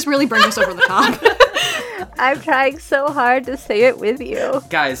 It just really brings us over the top. I'm trying so hard to say it with you.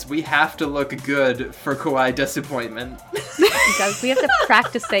 Guys, we have to look good for Kawaii Disappointment. Guys, we have to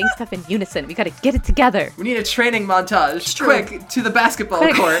practice saying stuff in unison. We gotta get it together. We need a training montage. Quick, to the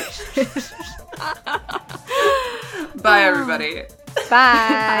basketball court. Bye, everybody.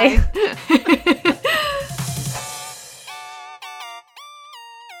 Bye.